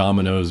with a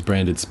Domino's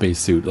branded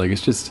spacesuit. Like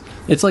it's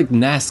like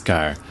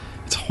NASCAR.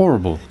 It's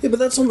horrible. Yeah, but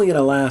that's only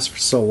gonna last for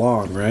so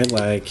long, right?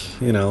 Like,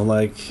 you know,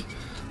 like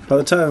by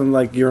the time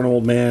like you're an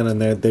old man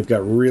and they've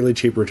got really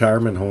cheap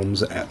retirement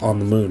homes on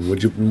the moon,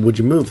 would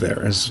you move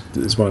there? Is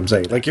what I'm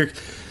saying. Like you're,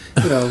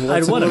 you know,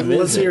 I'd wanna let's say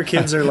visit. your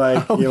kids are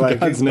like, you're like,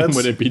 God's name, let's-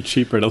 would it be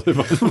cheaper to live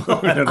on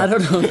the moon? I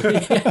don't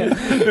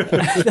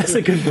know. That's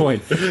a good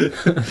point.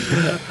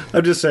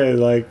 I'm just saying,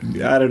 like,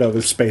 I don't know,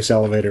 the space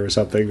elevator or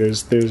something.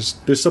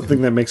 There's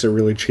something that makes it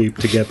really cheap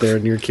to get there,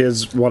 and your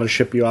kids want to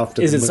ship you off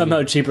to. Is the it moon.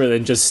 somehow cheaper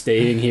than just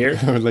staying here?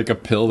 Or like a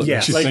pill that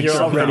Yes. makes you Like think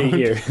you're already around.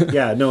 here.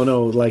 Yeah,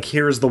 no, like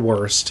here's the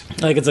worst.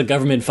 Like it's a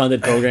government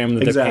funded program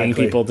that they're paying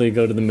Exactly. people to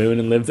go to the moon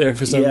and live there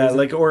for some Yeah, reason.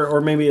 like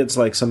or maybe it's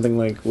like something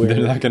like where They're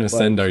not going to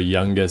like, send our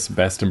youngest,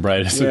 best, and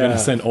brightest. They're going Yeah.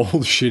 to send old,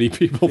 shitty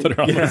people that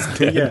are almost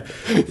dead.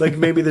 yeah, like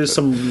maybe there's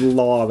some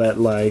law that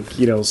like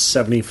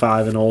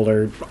 75 and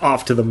older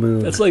off to the moon.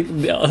 That's like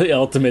the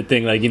ultimate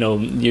thing. Like,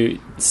 you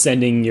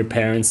sending your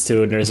parents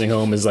to a nursing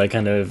home is like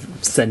kind of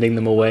sending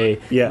them away.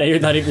 Yeah. Now you're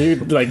not even,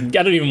 you're like,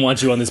 I don't even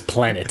want you on this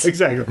planet.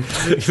 Exactly.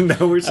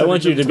 Now we're I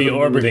want you to sending them be the moon.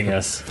 orbiting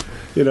us.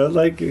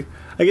 Like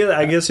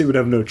I guess he would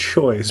have no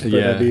choice. But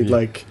Yeah, I mean, yeah.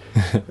 like.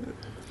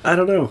 I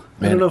don't know.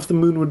 I Man. don't know if the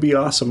moon would be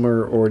awesome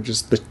or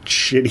just the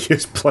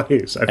shittiest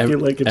place. I feel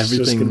like it's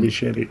just going to be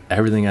shitty.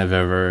 Everything I've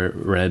ever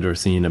read or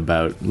seen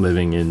about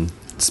living in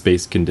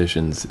space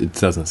conditions, it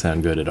doesn't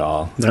sound good at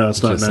all. No, it's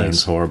It not just nice.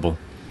 sounds horrible.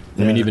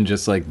 I mean, Yeah. even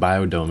just like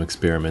biodome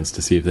experiments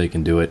to see if they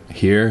can do it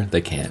here,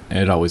 they can't.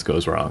 It always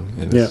goes wrong.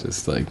 And it's Yeah.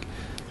 just like,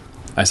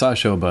 I saw a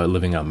show about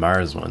living on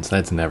Mars once.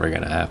 That's never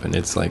going to happen.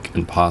 It's like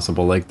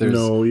impossible. Like there's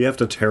No, you have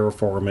to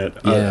terraform it.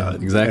 Yeah,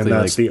 exactly, And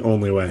that's like- the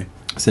only way.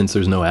 since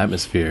there's no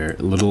atmosphere,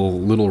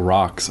 little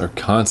rocks are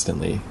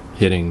constantly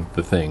hitting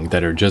the thing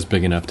that are just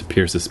big enough to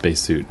pierce a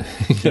spacesuit,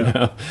 you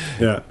know,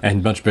 Yeah.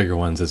 and much bigger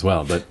ones as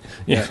well. But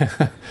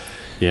yeah,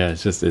 yeah,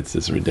 it's just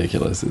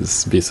ridiculous.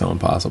 It'd be so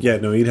impossible. Yeah,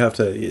 no,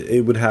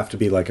 it would have to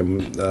be like a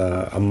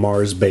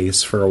Mars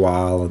base for a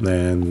while, and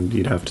then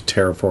you'd have to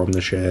terraform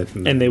the shit.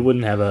 And they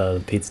wouldn't have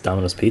a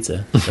Domino's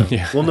pizza. So.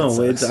 Yeah, well, no,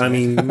 I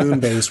mean,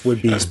 Moonbase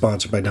would be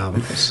sponsored by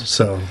Domino's,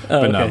 so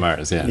Oh, but not okay.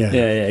 Mars. Yeah, Yeah.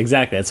 Yeah,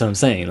 exactly. That's what I'm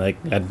saying. Like,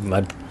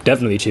 I'd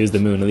definitely choose the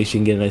moon. At least you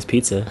can get a nice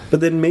pizza. But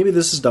then maybe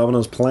this is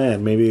Domino's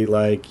plan. Maybe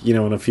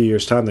in a few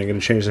years' time, they're going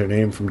to change their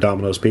name from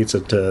Domino's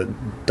Pizza to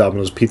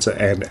Domino's Pizza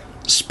and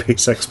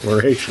Space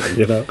Exploration.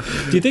 Do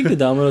you think the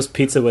Domino's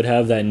pizza would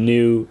have that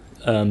new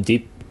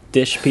deep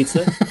dish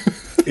pizza?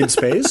 In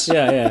space?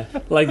 Yeah.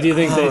 Like, do you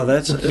think Oh, they...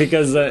 that's-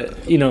 Because,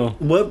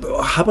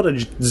 What? How about a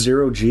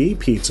zero G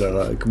pizza?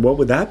 Like, what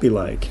would that be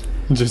like?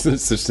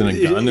 it's just in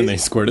a gun and they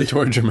squirt it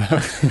towards your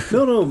mouth.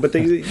 No, but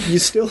you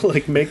still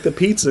make the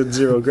pizza in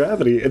zero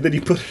gravity, and then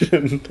you put it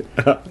in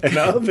an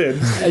oven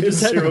in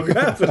zero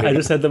gravity. I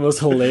just had the most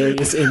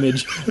hilarious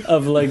image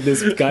of, like,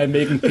 this guy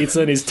making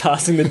pizza and he's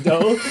tossing the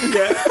dough.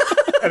 Yeah.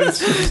 And it's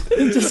just,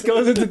 It just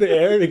goes into the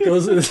air and it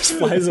just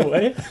flies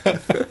away.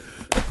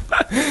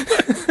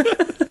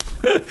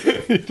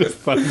 Just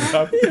thumbs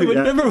up. Yeah, but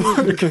Yeah. never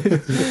mind.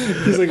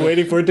 He's like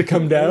waiting for it to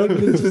come down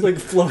and it's just like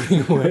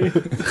floating away.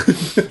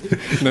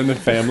 And then the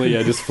family,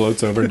 just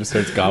floats over and just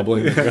starts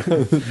gobbling.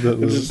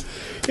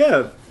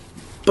 yeah.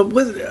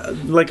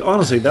 But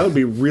honestly, that would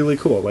be really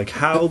cool. Like,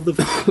 how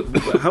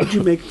would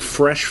you make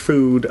fresh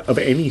food of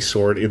any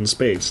sort in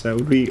space? That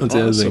would be That's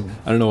the other awesome. thing.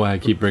 I don't know why I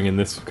keep bringing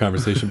this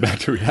conversation back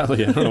to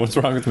reality. I don't know what's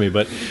wrong with me,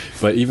 but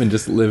even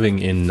just living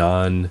in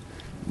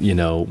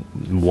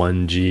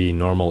 1G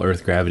normal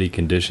Earth gravity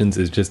conditions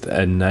is just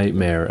a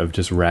nightmare of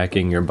just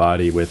racking your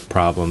body with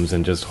problems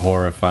and just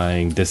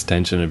horrifying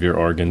distension of your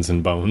organs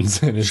and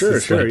bones. And it's Sure,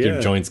 just sure, like yeah.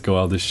 your joints go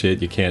all to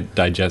shit. You can't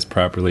digest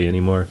properly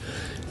anymore.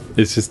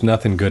 It's just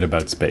nothing good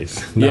about space.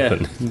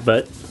 Nothing. Yeah,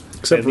 but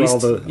Except at for all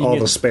least the you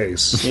get-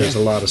 space. There's a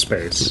lot of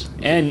space.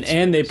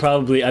 and they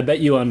probably, I bet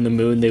you on the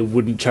moon they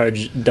wouldn't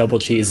charge double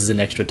cheese as an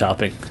extra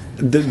topping.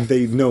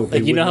 They know.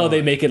 Like, you know how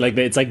they make it like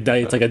it's like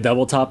a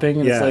double topping,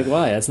 and Yeah. it's like,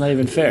 why? That's not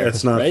even fair.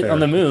 That's not right fair.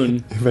 on the moon.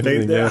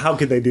 How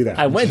could they do that?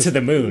 I went to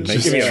the moon.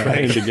 Like, give me a Trying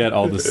break. to get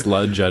all the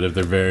sludge out of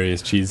their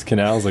various cheese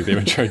canals, like they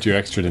would charge you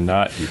extra to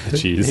not eat the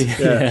cheese.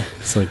 Yeah.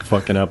 It's like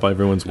fucking up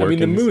everyone's I mean,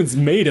 workings. the moon's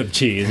made of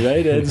cheese,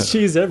 right? It's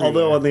cheese everywhere.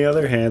 Although on the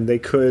other hand, they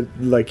could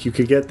you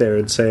could get there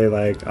and say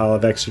I'll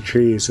have extra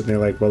cheese, and they're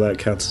like, well, that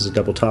counts as a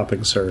double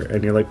topping, sir.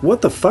 And you're like,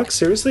 what the fuck,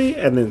 seriously?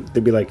 And then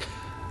they'd be like,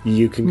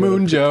 you can go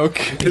Moon joke.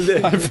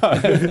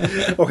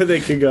 or they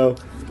could go,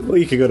 well,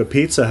 you could go to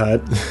Pizza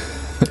Hut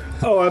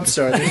Oh, I'm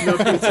sorry. There's no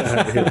Pizza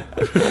Hut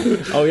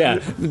here. Oh yeah,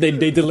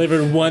 they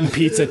delivered one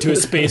pizza to a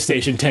space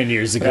station 10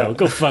 years ago.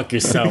 Go fuck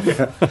yourself.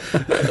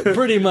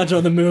 Pretty much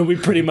on the moon, we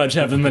pretty much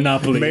have a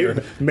monopoly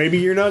here. Maybe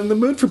you're not in the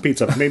mood for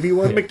pizza. Maybe you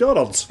want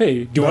McDonald's.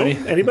 Hey, do you No? want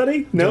to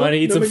Anybody? No. Do you want to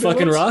eat No some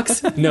fucking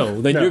McDonald's? rocks?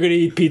 No, then No. you're going to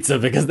eat pizza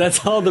because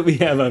that's all that we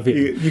have up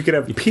here. You could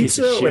have piece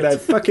pizza of with shit.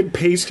 that fucking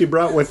paste you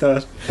brought with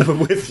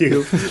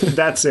you.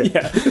 That's it.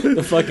 Yeah,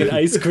 the fucking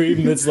ice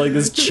cream that's like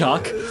this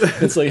chalk.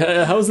 It's like,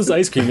 how is this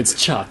ice cream? It's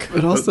chalk.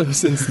 But also,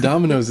 since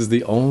Domino's is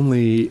the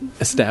only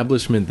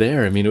establishment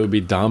there, I mean, it would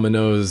be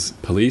Domino's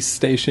police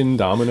station,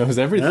 Domino's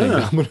everything.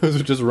 Ah. Domino's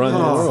would just run the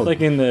Oh. world.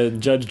 Like in the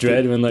Judge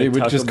Dredd when like They would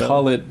Taco just Bell-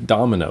 call it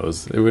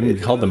Domino's. It wouldn't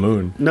be called the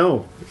moon.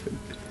 No.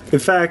 In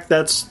fact,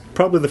 that's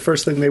probably the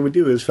first thing they would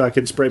do is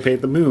fucking spray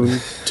paint the moon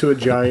to a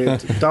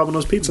giant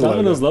Domino's pizza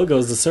Domino's logo. logo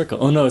is a circle.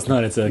 Oh no, it's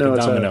not. It's like No, a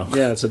it's domino.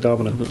 it's a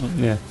domino.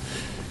 Yeah.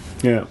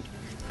 Yeah.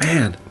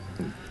 Man.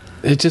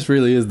 It just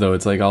really is, though.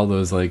 It's like all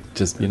those, like,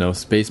 just, you know,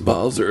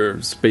 Spaceballs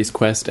or Space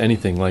Quest,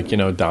 anything. Like, you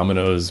know,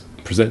 Domino's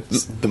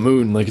presents the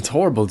moon. Like, it's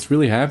horrible. It's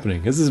really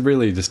happening. This is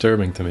really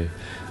disturbing to me.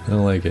 I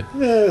don't like it.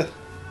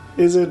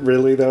 Is it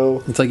really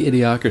though? It's like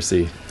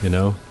Idiocracy, you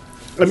know?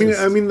 I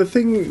mean, the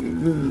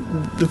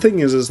thing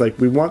is like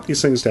we want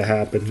these things to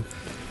happen,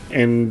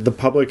 and the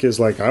public is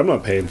like, I'm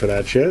not paying for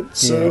that shit.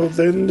 So Yeah.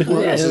 then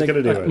who else is like,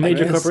 going to do a it?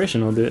 major guess-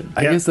 corporation will do it.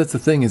 I Yeah. guess that's the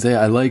thing is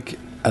I like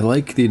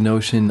the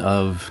notion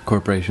of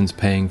corporations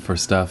paying for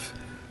stuff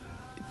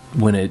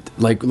when it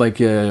like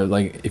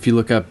if you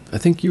look up, I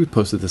think you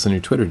posted this on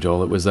your Twitter,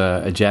 Joel. It was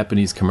a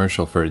Japanese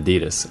commercial for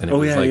Adidas, and it Oh,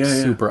 was yeah, like yeah,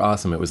 yeah. super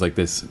awesome. It was like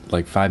this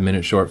like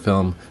 5-minute short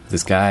film.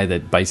 This guy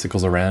that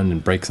bicycles around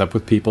and breaks up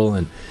with people,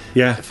 and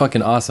Yeah.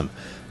 fucking awesome.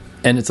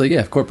 And it's like,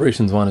 yeah, if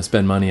corporations want to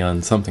spend money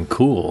on something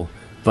cool,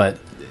 but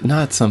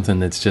not something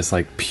that's just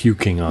like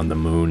puking on the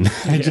moon.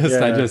 I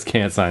Yeah. just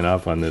can't sign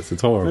off on this.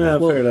 It's horrible. Yeah,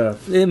 fair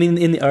enough. I mean,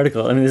 in the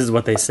article, I mean, this is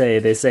what they say.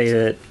 They say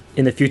that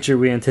in the future,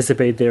 we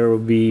anticipate there will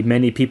be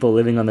many people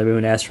living on the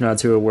moon,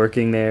 astronauts who are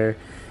working there,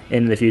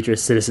 and in the future,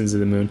 citizens of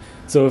the moon.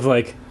 So if,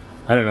 like,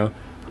 I don't know,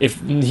 if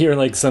you're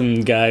like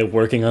some guy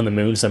working on the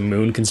moon, some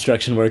moon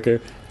construction worker,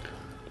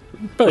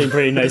 probably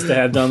pretty nice to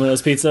have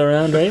Domino's pizza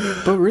around, right? But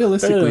Better than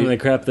realistically, the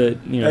crap that,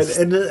 you know...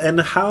 And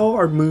how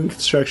are moon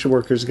construction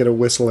workers going to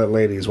whistle at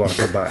ladies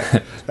walking by?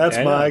 That's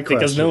I know, my question.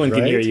 because no one can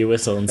right? hear you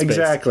whistle in space.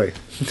 Exactly.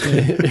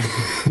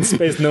 In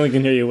space, no one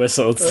can hear you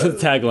whistle. It's the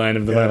tagline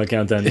of the Final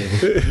Countdown.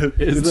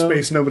 In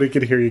space, nobody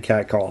can hear you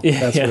cat call. Yeah,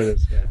 That's yeah. what it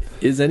is. Yeah.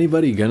 is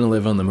anybody gonna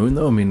live on the moon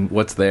though? I mean,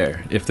 what's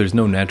there if there's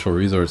no natural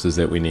resources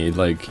that we need?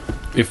 Like,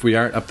 if we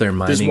aren't up there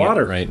mining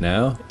water. it right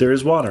now There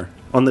is water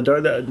on the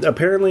dark.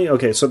 Apparently,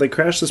 okay. So they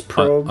crashed this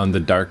probe on the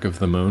dark of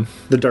the moon.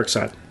 the dark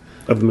side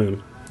of the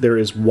moon. There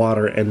is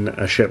water and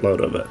a shitload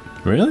of it.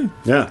 Really?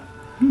 Yeah.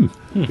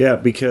 Yeah,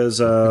 because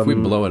If we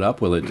blow it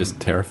up, will it just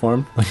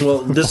terraform? well,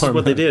 this is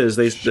what they did. Is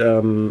they,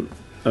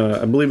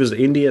 I believe, it was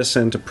India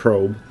sent a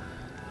probe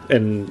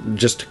and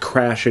just to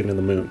crash into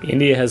the moon.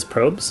 India has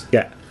probes?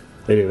 Yeah,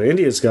 they do.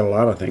 India's got a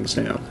lot of things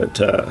now, but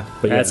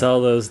That's yeah. all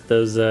those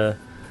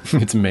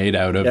It's made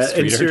out of Yeah,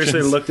 street and seriously,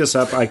 urchins. look this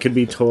up. I could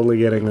be totally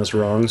getting this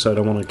wrong, so I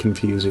don't want to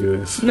confuse you.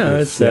 If, No,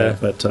 if,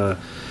 it's,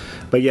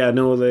 but yeah,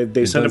 no,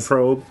 they sent a does-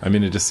 probe. I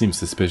mean, it just seems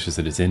suspicious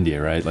that it's India,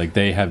 right? Like,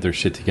 they have their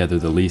shit together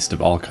the least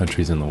of all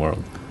countries in the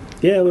world.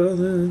 Yeah,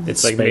 well,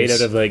 it's like made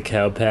out of like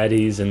cow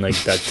patties and like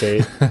duct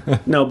tape.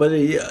 no, but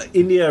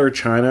India or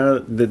China,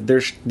 their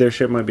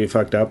shit might be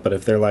fucked up. But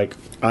if they're like,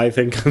 I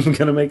think I'm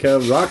gonna make a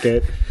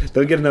rocket,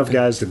 they'll get enough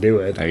guys to do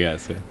it. I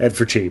guess. Yeah. And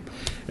for cheap.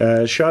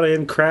 Shot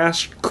in,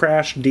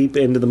 crashed deep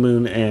into the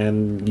moon,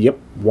 and yep,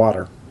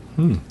 water.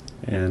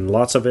 And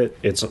lots of it.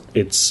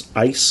 It's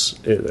ice,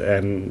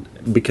 and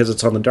because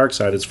it's on the dark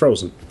side, it's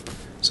frozen.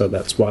 So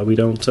that's why we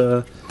don't.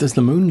 Does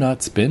the moon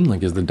not spin?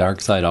 Like, is the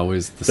dark side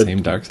always the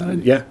same dark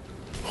side? Yeah,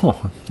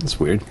 Oh, that's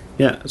weird.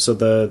 yeah. So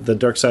the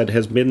dark side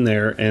has been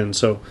there, and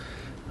so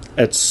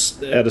at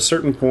a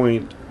certain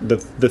point, the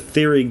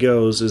theory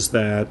goes is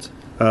that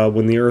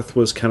when the Earth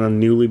was kind of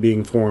newly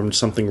being formed,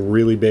 something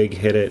really big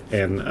hit it,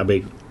 and a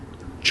big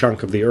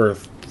chunk of the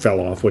Earth fell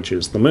off, which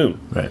is the moon.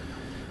 Right.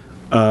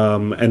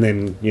 And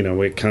then,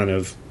 it kind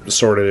of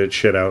sorted its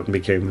shit out and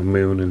became the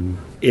moon. And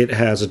it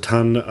has a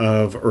ton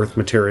of Earth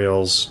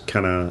materials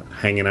kind of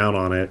hanging out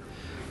on it.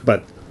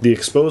 But the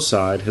exposed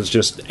side has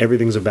just,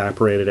 everything's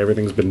evaporated,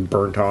 everything's been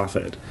burnt off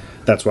it.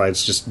 That's why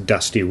it's just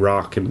dusty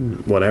rock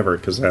and whatever,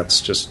 because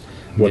that's just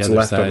what's The other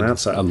left on that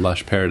side. A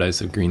lush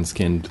paradise of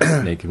green-skinned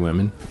naked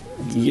women.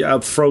 Yeah,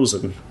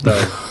 frozen, though,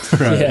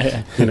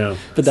 Yeah.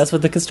 But that's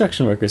what the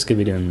construction workers could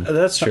be doing.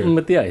 That's Something true.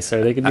 with the ice,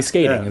 or they could be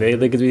skating. yeah.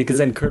 They could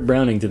send Kurt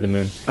Browning to the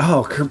moon.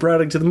 Oh, Kurt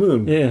Browning to the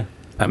moon. Yeah.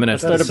 I'm gonna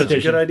Start a That's such a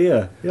petition. good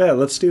idea. Yeah,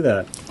 let's do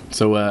that.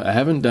 So I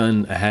haven't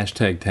done a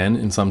hashtag 10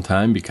 in some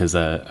time because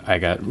I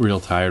got real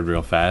tired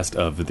real fast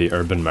of the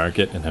urban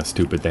market and how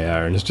stupid they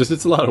are, and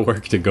it's a lot of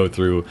work to go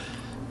through,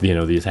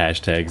 these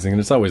hashtags, and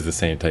it's always the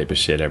same type of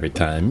shit every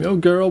time. Yo,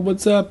 girl,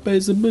 what's up?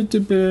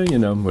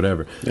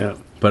 Whatever. Yeah.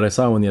 But I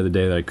saw one the other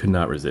day that I could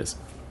not resist.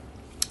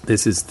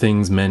 This is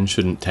things men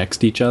shouldn't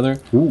text each other.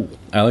 Ooh.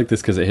 I like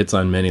this because it hits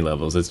on many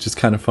levels. It's just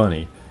kind of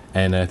funny.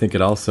 And I think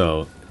it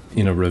also,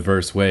 in a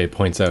reverse way,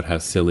 points out how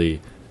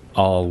silly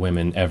all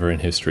women ever in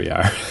history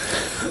are.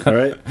 All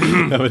right.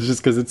 No, it's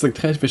just because it's the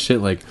type of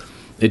shit, like,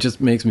 it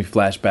just makes me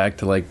flash back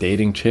to, like,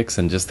 dating chicks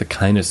and just the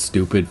kind of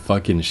stupid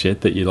fucking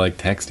shit that you, like,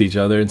 text each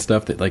other and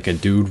stuff that, like, a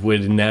dude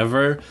would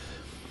never.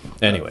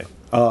 Anyway.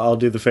 I'll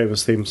do the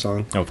famous theme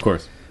song. Oh, of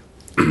course.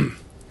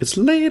 It's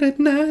late at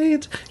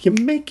night, you're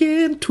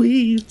making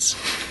tweets.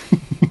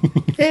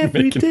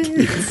 Every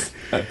day.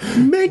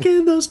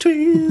 Making those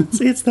tweets.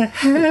 It's the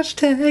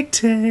hashtag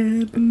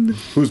 10.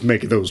 Who's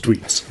making those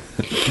tweets?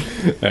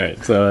 All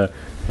right, so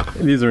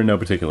these are in no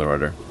particular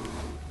order.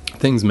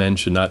 Things men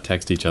should not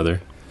text each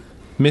other.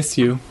 Miss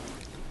you.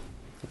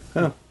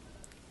 Oh.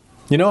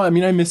 You know, I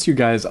mean, I miss you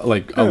guys,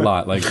 like, a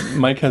lot. Like,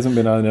 Mike hasn't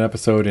been on an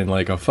episode in,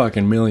 like, a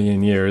fucking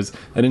million years.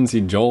 I didn't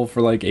see Joel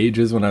for, like,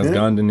 ages when I was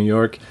gone to New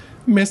York.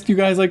 Missed you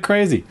guys like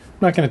crazy. I'm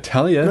not going to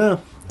tell you.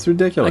 No. It's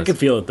ridiculous. I could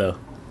feel it though.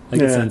 I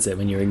could Yeah. sense it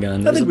when you were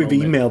gone. I think we've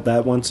There's a moment. emailed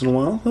that once in a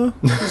while, huh?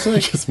 It's I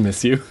like, just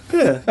miss you.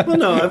 yeah. Well,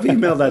 no, I've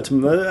emailed that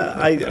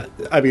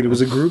to I mean, it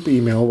was a group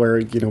email where,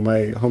 you know,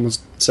 my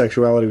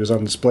homosexuality was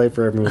on display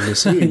for everyone to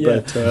see. Yeah,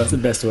 But, that's the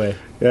best way.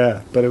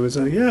 yeah, but it was,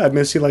 I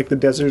miss you like the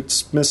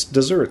deserts miss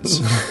desserts.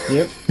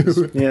 Yep.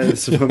 Yeah,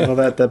 so, well,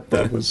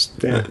 that was,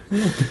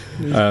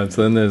 yeah.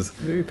 So then there's,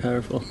 Very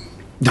powerful.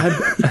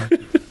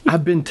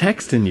 I've been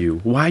texting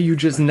you. Why you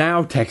just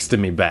now texting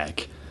me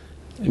back?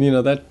 And, you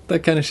know,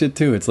 that kind of shit,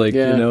 too. It's like,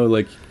 Yeah. Joel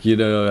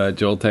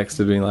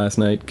texted me last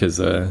night,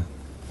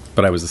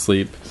 but I was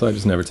asleep, so I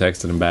just never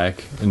texted him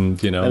back.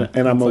 And, you know.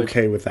 And I'm it's like-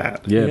 okay with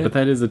that. Yeah, Yeah. but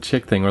that is a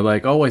chick thing. We're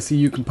like, oh, I see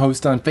you can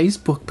post on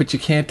Facebook, but you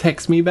can't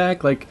text me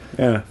back. Like,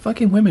 Yeah.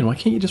 fucking women, why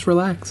can't you just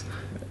relax?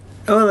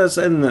 Oh, that's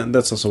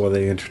also why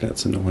the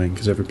internet's annoying,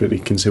 because everybody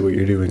can see what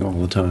you're doing all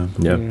the time.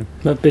 Yeah.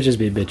 Let bitches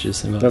be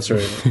bitches. That's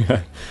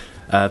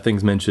right.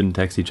 Things men shouldn't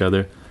text each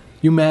other.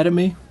 You mad at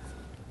me?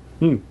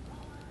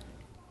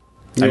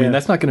 I Yeah. mean,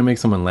 that's not going to make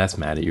someone less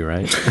mad at you,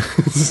 right?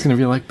 It's just going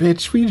to be like,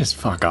 bitch, we just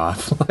fuck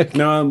off. Like,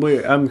 No,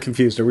 I'm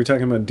confused. Are we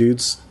talking about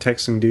dudes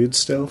texting dudes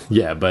still?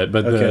 yeah, but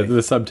Okay.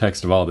 the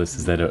subtext of all this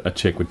is that a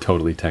chick would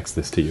totally text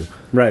this to you.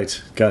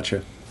 Right.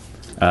 Gotcha.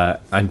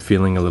 I'm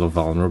feeling a little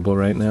vulnerable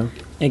right now.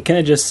 And can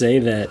I just say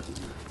that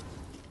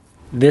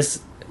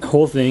this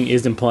whole thing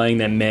is implying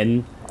that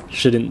men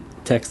shouldn't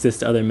text this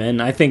to other men?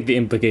 I think the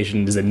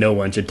implication is that no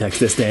one should text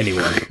this to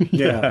anyone.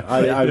 Yeah,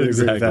 I would agree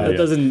exactly. with That that.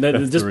 doesn't.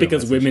 That's Just the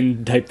because real message.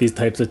 women type these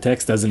types of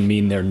texts doesn't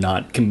mean they're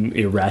not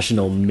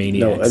irrational No,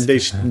 maniacs.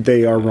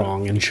 they are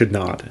wrong and should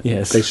not.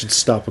 Yes. They should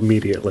stop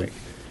immediately.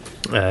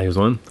 Here's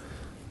one.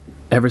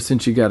 Ever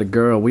since you got a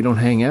girl, we don't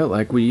hang out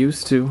like we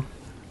used to.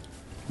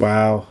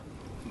 Wow.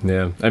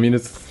 Yeah, I mean,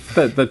 it's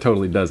that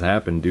totally does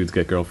happen. Dudes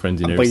get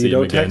girlfriends, you never But you see them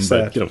don't again, text but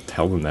that. you don't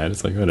tell them that.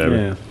 It's like, whatever.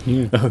 Yeah.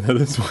 Yeah. Oh, no,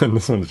 this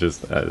one's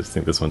just. I just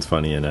think this one's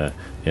funny in a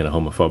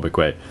homophobic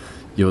way.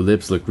 Your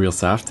lips look real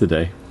soft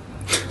today.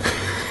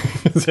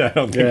 See, I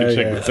don't think Yeah, a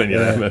chick yeah, would send you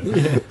yeah.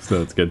 that,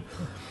 so it's good.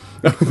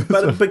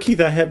 But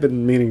Keith, I have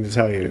been meaning to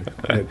tell you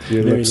that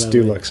your Very lips do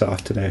lovely. look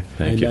soft today.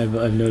 Thank you.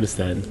 I've noticed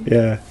that.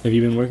 Yeah. Have you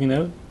been working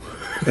out?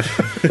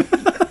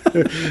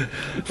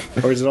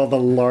 Or is it all the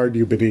lard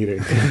you've been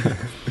eating?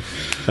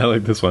 I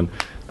like this one.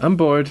 I'm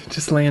bored,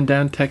 just laying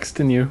down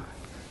texting you.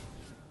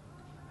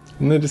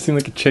 Doesn't that just seem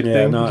like a chick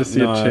thing? Just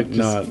see a chick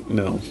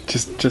no.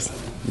 just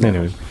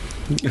anyway.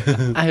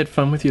 I had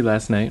fun with you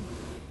last night.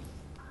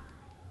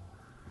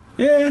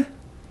 Yeah.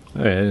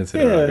 Oh, yeah, I didn't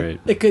say that Yeah.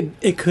 great.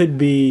 It could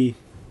be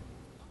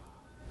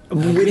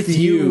with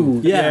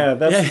you. Yeah,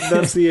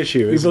 that's the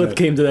issue. We isn't both it?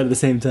 came to that at the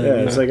same time. Yeah,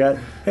 it's like,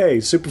 hey,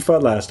 super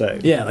fun last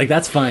night. Yeah, like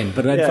that's fine,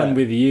 but I had Yeah. fun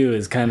with you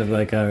is kind of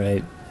like, all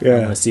right, I Yeah.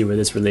 want to see where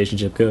this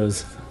relationship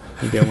goes.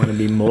 Maybe I want to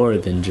be more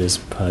than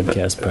just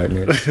podcast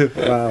partners.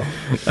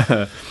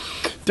 Wow.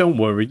 Don't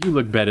worry, you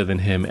look better than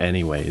him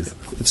anyways.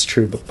 It's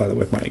true, but by the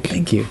way, Mike.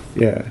 Thank you.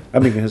 Yeah. I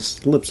mean,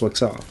 his lips look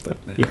soft, but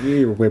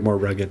you're way more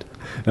rugged.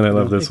 And I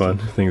love this one.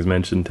 Things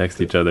mentioned, text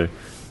each other.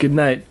 Good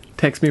night.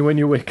 Text me when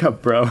you wake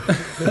up, bro.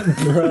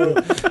 Bro,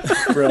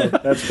 Bro,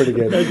 that's pretty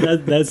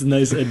good. that's a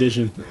nice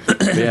addition.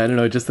 Yeah, I don't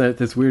know, just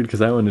that's weird because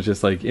that one is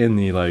just like in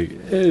the like,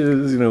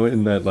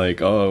 in that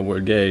like, oh,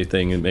 we're gay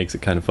thing. It makes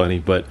it kind of funny,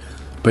 but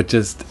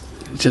just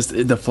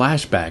the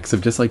flashbacks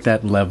of just like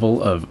that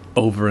level of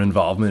over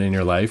involvement in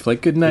your life.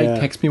 Like, good night, Yeah.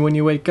 text me when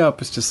you wake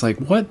up. It's just like,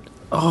 what?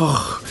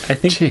 Oh, I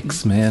think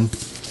chicks, man.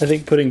 I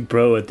think putting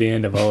bro at the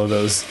end of all of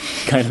those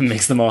kind of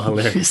makes them all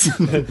hilarious.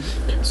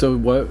 So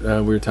what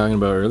we were talking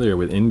about earlier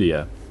with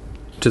India,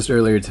 just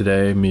earlier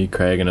today, me,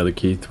 Craig, and other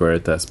Keith were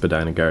at the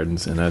Spadina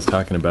Gardens, and I was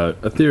talking about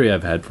a theory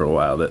I've had for a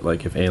while that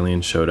like if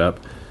aliens showed up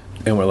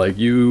and were like,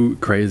 you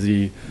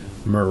crazy,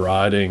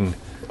 marauding,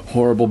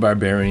 horrible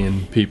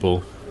barbarian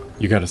people,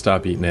 you got to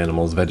stop eating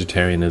animals,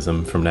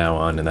 vegetarianism from now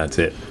on, and that's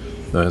it.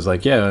 And I was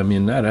like, yeah, I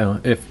mean, I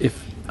don't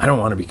if I don't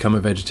want to become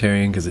a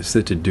vegetarian because it's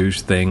such a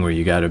douche thing where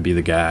you got to be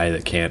the guy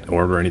that can't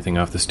order anything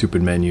off the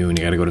stupid menu and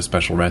you got to go to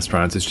special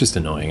restaurants. It's just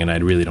annoying, and I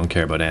really don't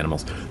care about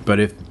animals. But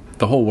if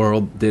the whole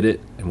world did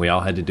it and we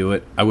all had to do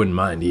it, I wouldn't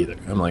mind either.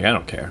 I'm like, I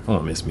don't care. I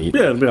don't miss meat.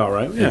 Yeah, it'd be all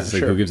right. Yeah, It's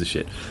like, sure. who gives a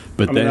shit?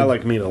 But I mean, then, I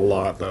like meat a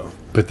lot, though.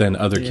 but then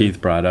other Keith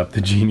brought up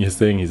the genius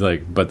thing. He's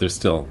like, but there's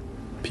still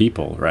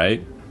people, right?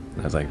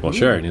 And I was like, well,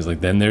 sure. And he's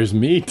like, then there's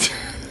meat.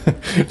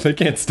 They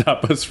can't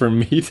stop us from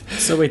meat.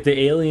 So wait, the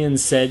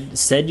aliens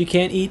said you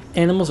can't eat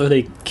animals, or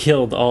they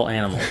killed all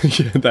animals?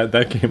 Yeah,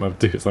 that came up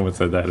too. Someone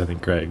said that. I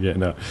think Craig. Yeah,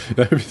 no,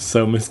 that would be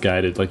so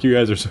misguided. Like, you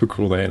guys are so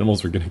cool to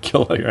animals. We're gonna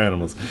kill all your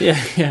animals.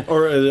 Yeah, yeah.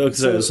 Or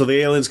so the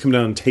aliens come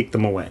down and take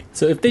them away.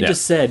 So if they Yeah.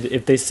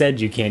 if they said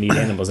you can't eat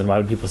animals, then why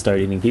would people start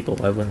eating people?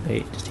 Why wouldn't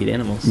they just eat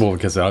animals? Well,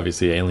 because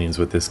obviously aliens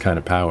with this kind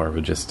of power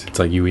would just—it's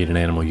like you eat an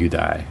animal, you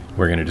die.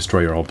 We're gonna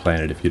destroy your whole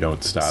planet if you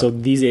don't stop. So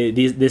in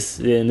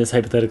this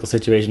hypothetical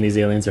situation, these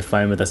aliens are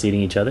fine with us eating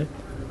each other.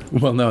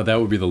 Well, no, that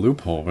would be the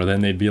loophole, where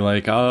then they'd be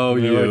like, "Oh,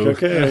 They're you,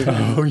 like, okay.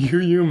 oh, you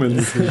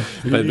humans."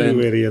 But then,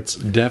 You idiots.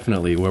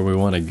 definitely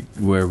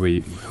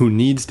who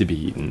needs to be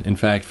eaten. In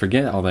fact,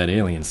 forget all that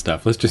alien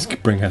stuff. Let's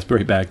just bring us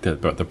right back to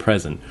the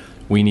present.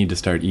 We need to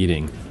start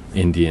eating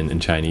Indian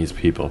and Chinese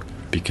people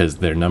because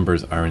their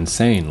numbers are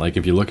insane. Like,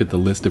 if you look at the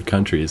list of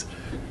countries,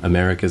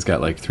 America's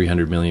got like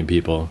 300 million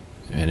people,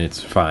 and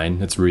it's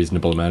fine. It's a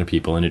reasonable amount of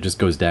people, and it just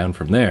goes down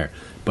from there.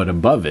 But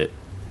above it,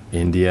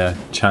 India,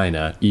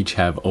 China each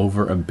have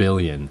over 1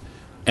 billion,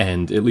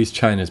 and at least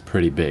China's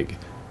pretty big.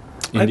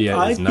 India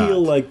I is not. feel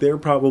like they're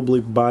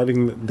probably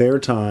biding their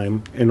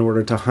time in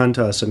order to hunt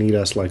us and eat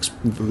us like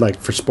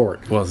for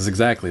sport. Well, it's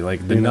exactly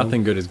like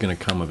nothing good is going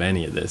to come of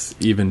any of this.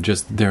 Even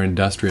just their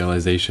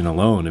industrialization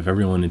alone. If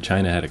everyone in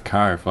China had a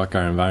car, fuck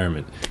our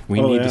environment. We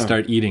Oh, need to yeah.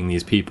 start eating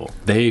these people.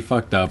 They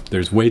fucked up.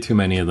 There's way too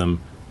many of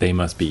them. They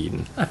must be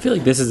eaten. I feel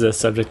like this is a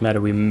subject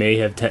matter we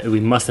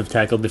must have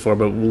tackled before,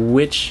 but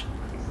which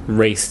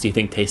race do you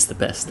think tastes the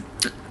best?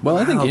 Well,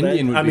 I think Wow,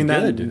 Indian would be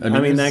good. I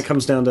mean, there's- that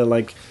comes down to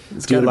like,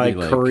 It's do you gotta like be,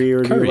 like, curry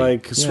or do curry. you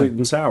like Yeah. sweet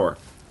and sour?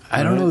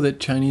 I don't know that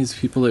Chinese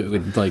people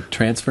would like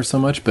transfer so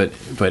much, but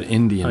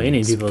Indians Oh,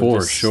 Indian people for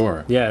just,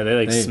 sure. Yeah,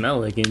 they They- smell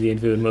like Indian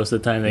food most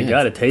of the time. They Yeah,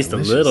 got to it's taste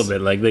delicious. a little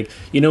bit like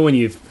when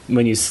you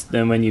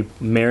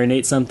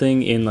marinate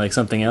something in like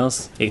something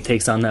else, it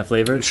takes on that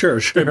flavor. Sure.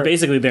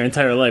 Basically, their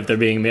entire life they're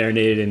being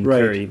marinated in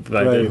Right, curry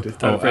by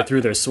right.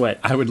 through their sweat.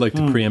 I would like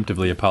to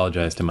preemptively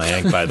apologize to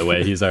Mayank, by the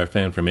way. He's our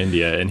fan from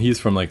India, and he's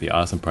from like the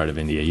awesome part of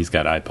India. He's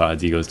got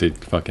iPods. He goes to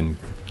fucking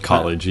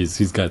college.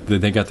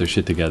 They got their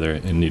shit together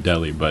in New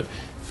Delhi, but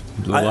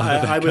a lot of I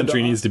that would-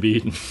 country needs to be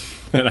eaten.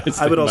 And I would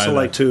stand by also that.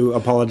 like to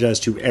apologize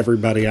to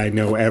everybody I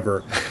know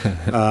ever.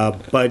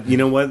 But you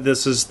know what?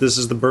 This is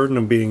the burden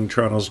of being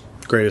Toronto's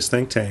greatest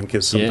think tank.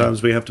 Is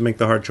sometimes we have to make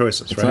the hard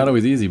choices. It's right? not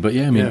always easy, but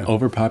yeah, I mean, Yeah.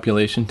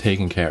 overpopulation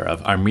taken care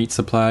of. Our meat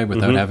supply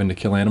without having to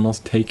kill animals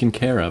taken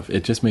care of.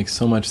 It just makes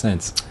so much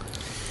sense.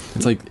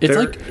 It's like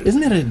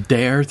isn't it a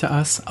dare to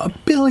us? 1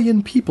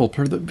 billion people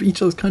per each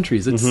of those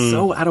countries. It's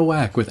so out of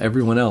whack with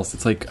everyone else.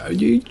 It's like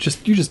you're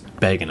just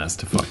begging us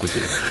to fuck with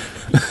you.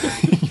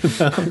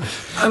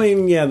 I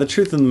mean, yeah. The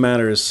truth of the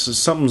matter is,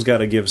 something's got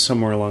to give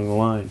somewhere along the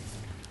line.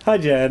 Hi,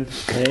 Jen.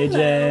 Hey,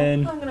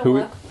 Jen. I'm gonna Who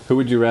walk. who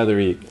would you rather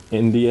eat,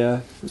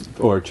 India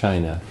or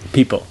China?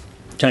 People,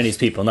 Chinese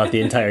people, not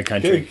the entire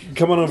country. Hey,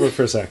 come on over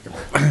for a second.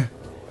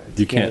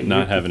 You can't Yeah,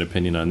 not you- have an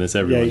opinion on this.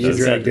 Everyone you does.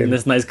 dragged in.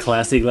 This nice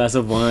classy glass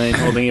of wine,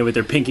 holding it with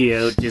their pinky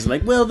out. She's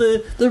like, well,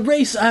 the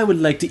race I would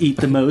like to eat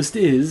the most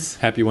is...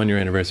 Happy 1 year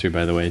anniversary,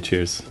 by the way.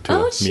 Cheers to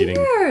Oh, a meeting.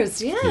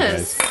 cheers!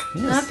 Yes.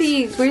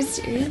 Happy. Where's?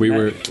 We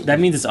were That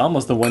means it's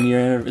almost the 1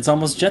 year... It's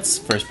almost Jet's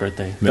first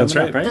birthday. That's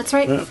Coming right. up, That's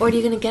right. What are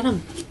you gonna get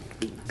him?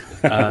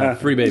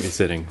 free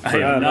babysitting. I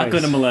am not nice.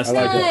 going to molest I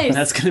like them. it.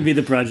 That's going to be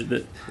the project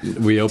that...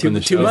 We opened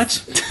the show. Too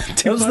much?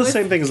 It was the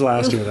same thing as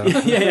last year, though.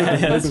 Yeah,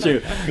 that's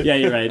true. Yeah,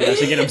 you're right. I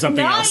should get him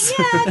something Not else.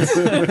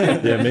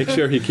 yet. Yeah, make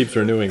sure he keeps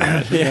renewing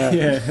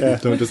that.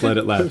 Don't just let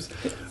it lapse.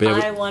 But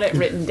yeah, I want it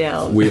written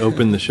down. we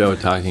opened the show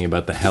talking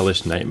about the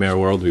hellish nightmare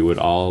world we would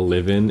all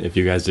live in if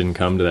you guys didn't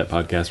come to that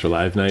Podcaster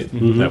Live night,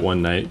 that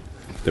one night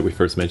that we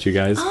first met you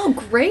guys. Oh,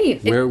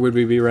 great! Where would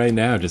we be right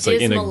now? Just like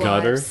in a Dismal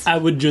gutter? lives. I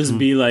would just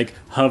be like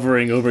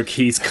hovering over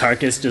Keith's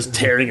carcass, just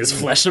tearing his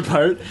flesh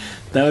apart.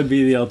 That would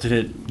be the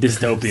ultimate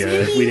dystopia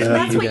if we didn't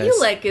That's meet you what guys. you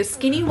like, a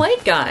skinny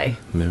white guy.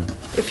 No.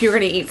 If you're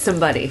gonna eat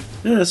somebody,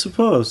 Yeah, I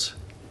suppose.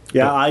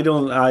 Yeah, I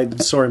don't.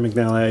 Sorry,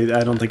 McNally.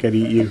 I don't think I'd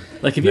eat you.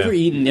 Like, have you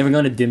Yeah. ever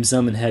gone to dim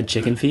sum and had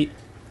chicken feet?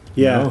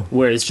 Yeah. No.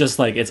 Where it's just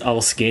like, it's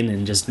all skin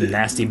and just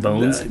nasty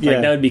bones? yeah.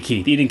 Like, that would be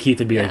Keith. Eating Keith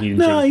would be like eating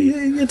No,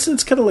 chicken feet.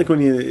 it's kind of like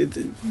when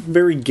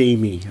very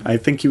gamey. I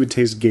think you would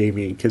taste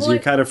gamey because Well,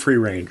 you're kind of free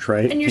range,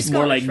 right? and you're It's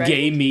more Scottish, like right?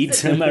 gay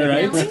meat, am I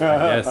right?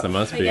 Yes, it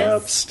must I be.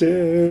 guess.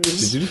 Upstairs.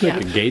 Did you just make Yeah.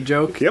 a gay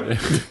joke?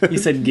 Yep. You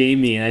said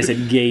gamey, and I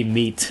said gay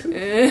meat.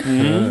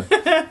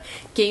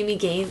 Gamey.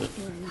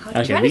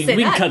 Okay, Try to we say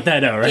can that. cut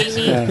that out, right?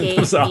 Gamey,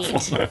 That's gay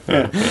awful.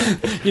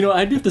 meat. You know,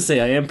 I do have to say,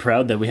 I am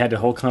proud that we had a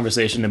whole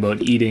conversation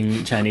about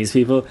eating Chinese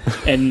people,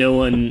 and no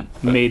one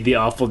made the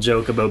awful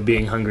joke about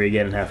being hungry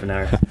again in half an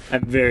hour.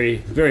 I'm very,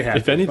 very happy.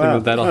 If anything, Wow.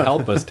 that'll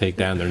help us take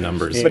down their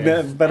numbers.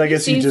 Yeah. But I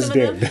guess you seen just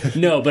some of did.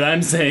 No, but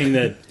I'm saying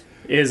that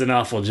is an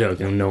awful joke,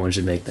 and no one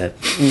should make that.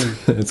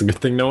 It's a good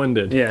thing no one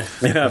did. Yeah.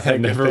 Yeah,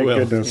 thank never will.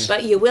 goodness.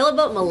 But you will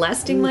about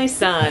molesting my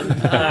son. I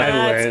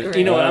That's will.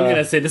 You know what? I'm great.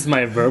 gonna say this is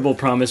my verbal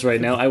promise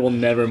right now. I will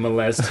never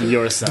molest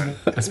your son.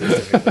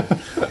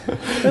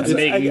 I'm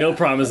making no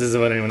promises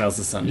about anyone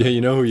else's son. Yeah,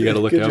 you know who you got to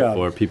look Good out job.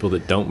 for? People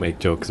that don't make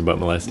jokes about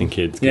molesting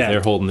kids because Yeah.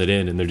 they're holding it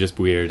in and they're just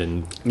weird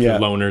and Yeah.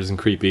 loners and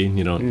creepy.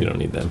 You don't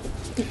need them.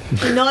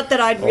 Not that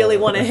I'd really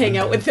want to hang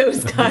out with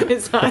those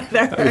guys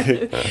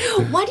either.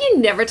 Why do you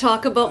never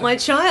talk about my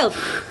child?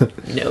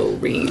 No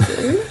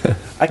reason.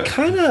 I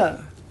kind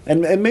of,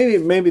 and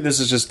maybe this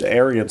is just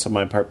arrogance on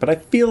my part, but I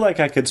feel like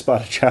I could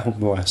spot a child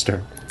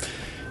molester.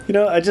 You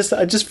know, I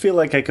just feel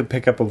like I could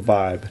pick up a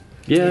vibe.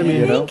 Yeah, I mean,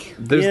 You know?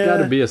 there's Yeah. got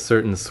to be a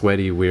certain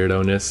sweaty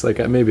weirdo-ness.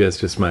 Like maybe it's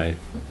just my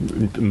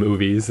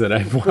movies that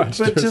I've watched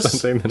But or just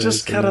something. That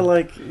just I've kind of seen.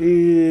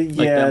 like,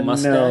 yeah, that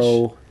mustache?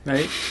 no.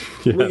 Right?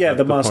 Well, yeah,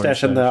 the porn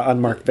mustache and the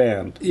unmarked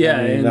van. Yeah,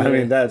 I mean,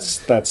 and that's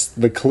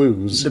the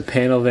clues. The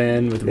panel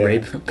van with Yeah.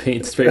 rape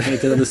paint spray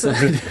painted on the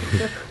side.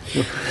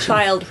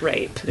 Child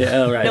rape.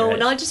 Yeah, oh, right. No, right.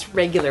 not just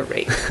regular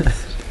rape.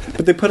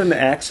 But they put an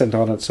accent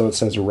on it, so it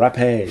says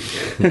 "rapé."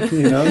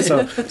 You know,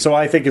 so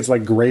I think it's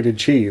like grated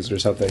cheese or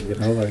something. You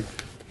know, like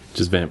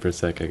Just vamp for a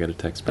sec. I got a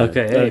text back.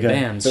 Okay, hey, Okay.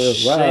 bands.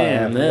 Wow,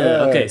 Sham.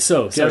 yeah. Okay,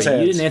 so, sorry, Yes, you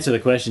hands. didn't answer the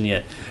question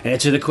yet.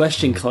 Answer the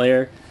question,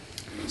 Claire.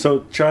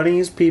 so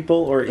Chinese people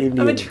or I've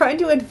Indian? been trying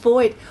to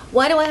avoid.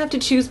 Why do I have to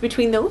choose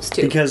between those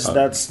two? Because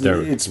that's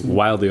They're it's.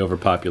 wildly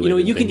overpopulated. You know,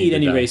 you They can need eat to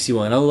any die. race you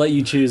want. I'll let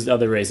you choose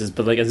other races,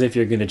 but like as if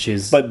you're going to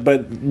choose. But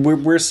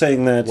we're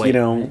saying that White, you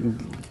know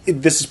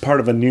this is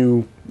part of a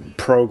new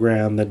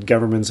program that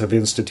governments have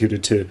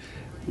instituted to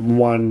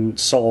one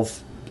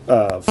solve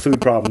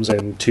food problems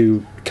and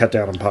to cut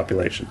down on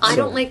population. I So,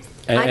 don't like.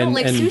 I don't and-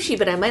 like and- sushi,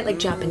 but I might like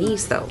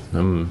Japanese though.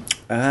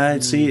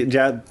 see,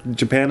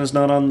 Japan is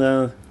not on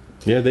the.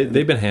 Yeah,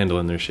 they've been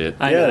handling their shit.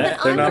 I Yeah, know. they're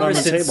I'm not not on the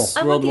Since table.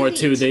 I World want War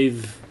to II,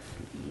 eat.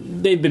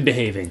 they've been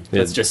behaving. Yeah.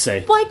 Let's just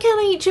say. Why can't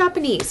I eat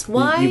Japanese?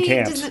 Why you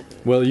can't. does it?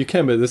 Well, you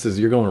can, but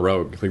you're going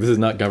rogue. Like this is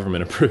not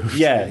government approved.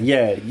 Yeah.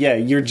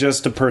 You're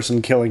just a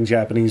person killing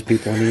Japanese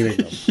people and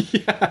eating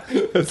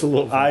them. That's a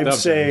little. I'm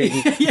saying.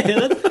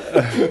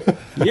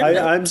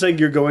 I'm saying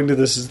you're going to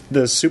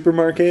the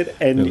supermarket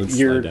and Yeah, let's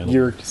slide down a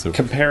you're little. So-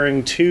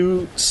 comparing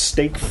two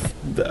steak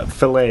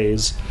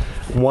fillets.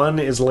 One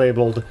is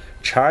labeled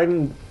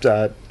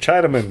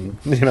Chinaman,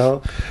 you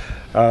know.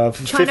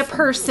 China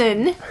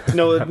person.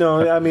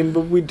 No. I mean,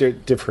 but we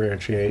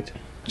differentiate.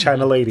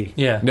 China lady.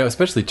 Yeah. No,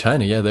 especially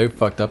China. Yeah, they've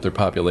fucked up their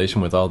population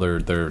with all their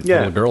Yeah.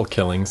 little girl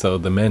killing. So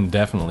the men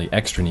definitely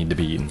extra need to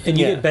be eaten. And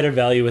you Yeah. get better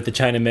value with the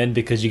China men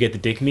because you get the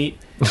dick meat.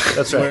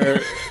 That's right.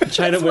 Where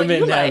China That's what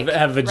women you like.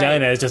 have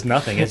vagina Right. is just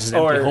nothing. It's just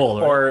an empty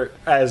hole. Right? or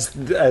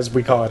as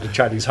we call it, a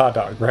Chinese hot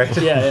dog, right?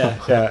 yeah.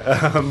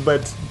 Yeah.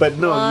 But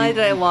no. Why you-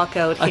 did I walk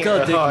out here? I call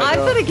it dick. I I'm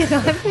know. gonna get. I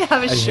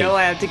have a show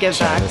I have to get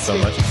back That's so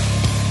to. much.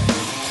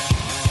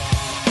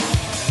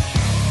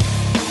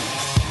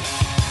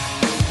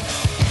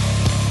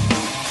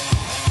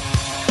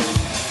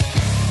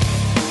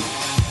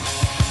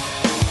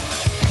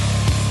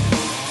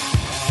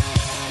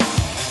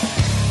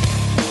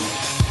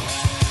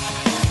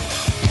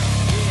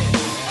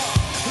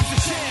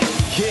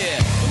 Yeah,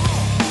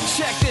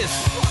 check this.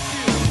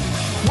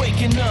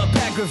 Waking up,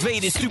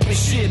 aggravated, stupid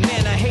shit,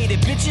 man, I hate it.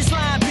 Bitches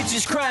lying,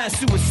 bitches crying,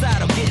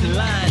 suicidal, getting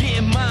lined.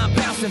 Getting mind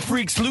bouncing,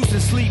 freaks losing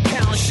sleep,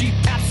 counting sheep.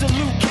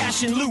 Absolute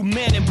cash and loot,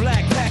 man in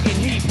black, packing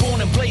heat.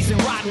 Born and blazing,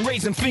 rotten,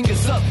 raising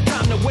fingers up.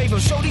 Time to wave them.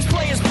 Show these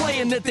players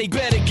playing that they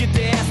better get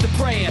their ass to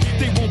praying.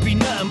 They won't be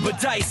nothing but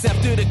dice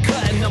after the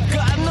cutting. I'm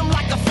gutting them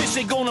like a fish,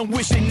 they gonna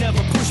wish they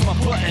never pushed my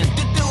button.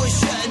 The door is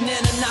shutting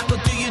and a knock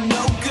will do you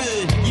no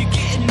good. You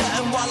getting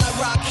nothing while I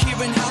rock here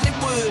in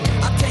Hollywood.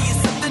 I'll tell you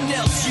something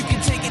else, you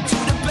can take it to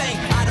the bank.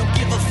 I don't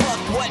give a fuck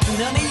what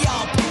none of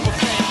y'all people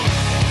think.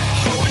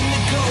 Holding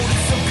the gold,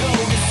 it's so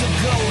gold, it's so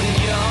golden,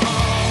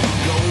 y'all.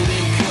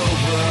 Golden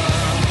Cobra.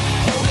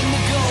 Holding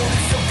the gold,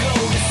 it's so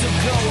gold, it's so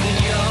golden,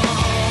 y'all.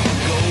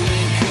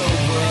 Golden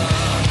Cobra.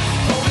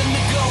 Holding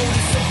the gold,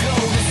 it's so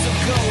gold, it's so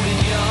golden,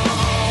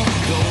 y'all.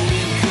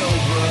 Golden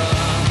Cobra.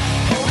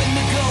 Holding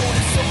the gold,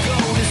 it's so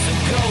gold, it's so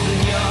golden,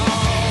 y'all.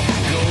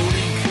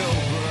 Golden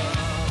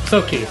Cobra.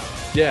 So, Keith,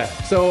 Yeah.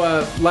 So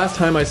last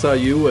time I saw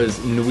you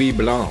was Nuit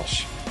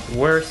Blanche.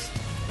 worst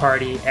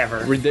party ever.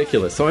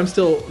 Ridiculous. So I'm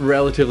still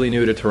relatively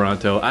new to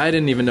Toronto. I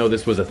didn't even know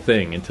this was a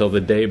thing until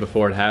the day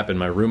before it happened.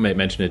 My roommate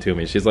mentioned it to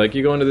me. She's like,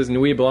 "You going to this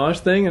Nuit Blanche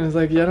thing?" And I was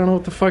like, "Yeah, I don't know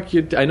what the fuck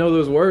you... I know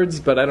those words,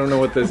 but I don't know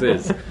what this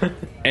is."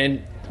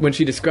 And when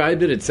she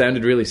described it, it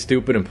sounded really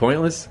stupid and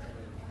pointless.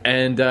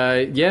 And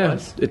yeah,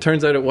 it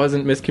turns out it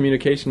wasn't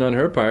miscommunication on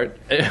her part.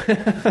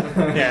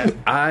 Yeah,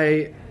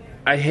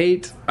 I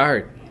hate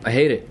art. I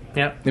hate it.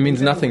 yeah, It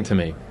means nothing to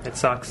me. it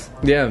sucks.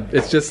 Yeah,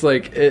 it's just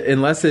like,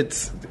 unless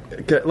it's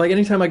like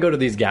anytime I go to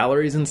these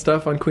galleries and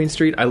stuff on Queen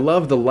Street, I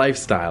love the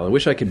lifestyle. I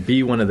wish I could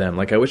be one of them.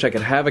 Like, I wish I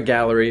could have a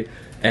gallery,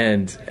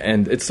 and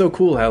it's so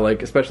cool how,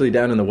 like, especially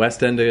down in the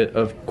West End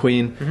of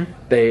Queen,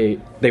 they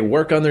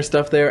work on their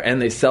stuff there and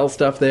they sell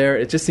stuff there.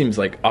 It just seems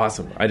like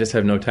awesome. I just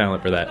have no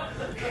talent for that.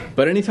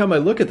 But anytime I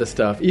look at the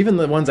stuff, even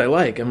the ones I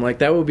like, I'm like,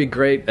 that would be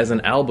great as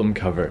an album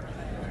cover.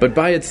 But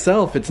by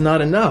itself, it's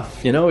not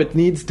enough. You know, it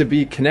needs to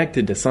be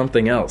connected to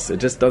something else. It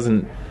just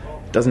doesn't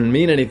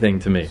mean anything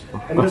to me.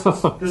 And this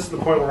is the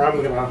point where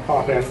I'm going to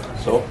hop in.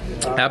 So,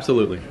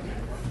 Absolutely.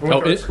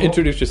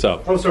 Introduce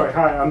yourself. Oh, sorry.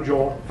 Hi, I'm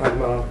Joel. I'm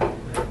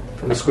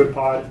from the Squid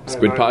Pod.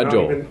 Squid Pod I'm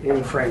Joel. not even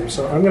in frame,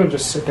 so I'm going to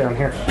just sit down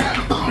here.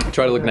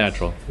 Try to look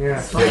natural.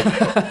 Yeah.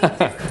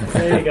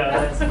 There you go.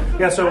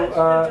 Yeah, so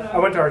I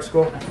went to art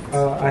school.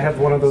 I have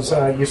one of those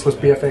useless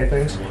BFA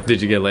things.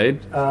 Did you get laid?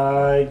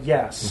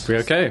 Yes.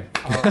 Okay.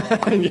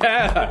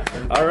 Yeah.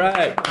 All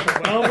right.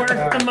 Well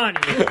worth the money.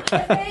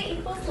 FA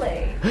equals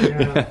slave.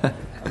 Yeah.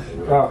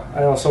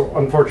 I also,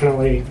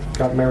 unfortunately,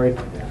 got married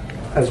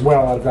as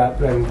well out of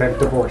that and then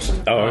divorced.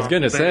 Oh, I was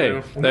going to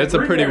say, that's a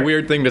pretty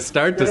weird thing to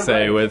start to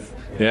say with,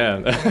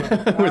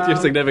 with your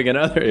significant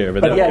other here.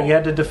 But yeah, you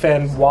had to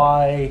defend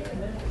why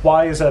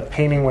is a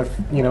painting with,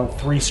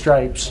 3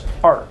 stripes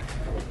art?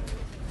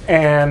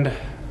 And,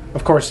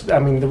 of course, I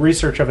mean, the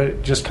research of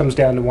it just comes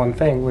down to one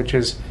thing, which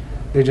is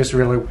they just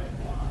really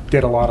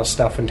did a lot of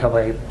stuff until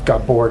they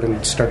got bored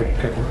and started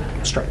picking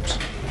stripes.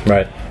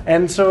 Right.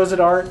 And so is it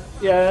art?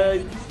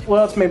 Yeah,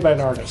 well, it's made by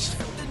an artist.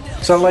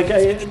 So, like,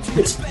 it's, What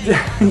none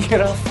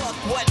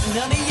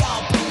of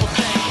y'all people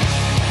think.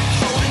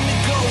 Holding the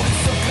gold,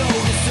 it's so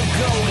gold, it's so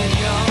golden,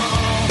 y'all.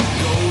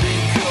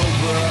 Golden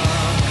Cobra.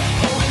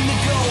 Holding the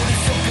gold,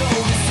 it's so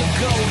gold, it's so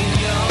golden,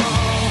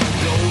 y'all.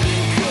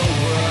 Golden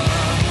Cobra.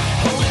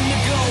 Holding the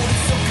gold,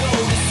 it's so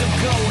gold, it's so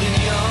golden,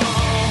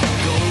 y'all.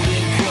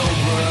 Golden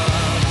Cobra.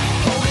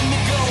 Holding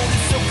the gold,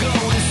 it's so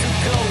gold, it's so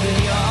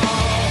golden,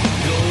 y'all.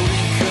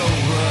 Golden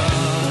Cobra.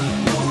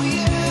 Oh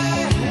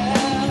yeah,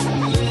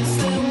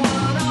 listen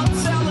what I'm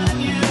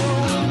telling you.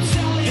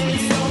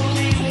 There's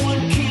only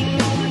one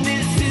king on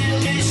this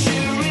hill. It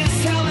sure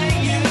is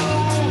telling you.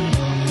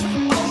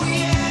 Oh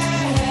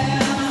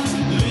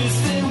yeah,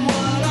 listen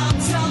what I'm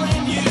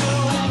telling you.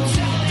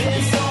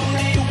 There's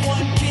only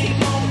one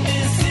king on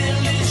this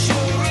hill. It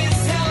sure is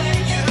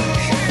telling you.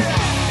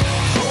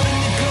 Holding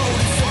the gold,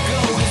 it's so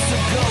gold, it's so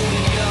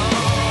golden,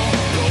 y'all.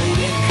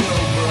 Golden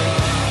Cobra.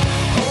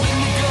 Holding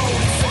the gold,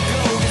 it's so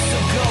gold, it's so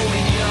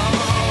golden, y'all.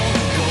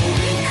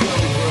 Golden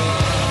Cobra.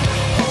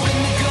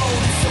 Holding the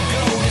gold, it's so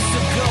gold, it's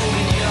so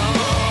golden, y'all.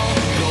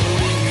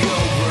 Golden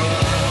Cobra.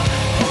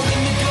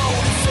 Holding the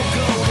gold, it's so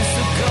gold, it's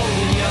so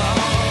golden, y'all.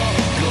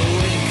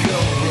 Golden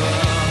Cobra.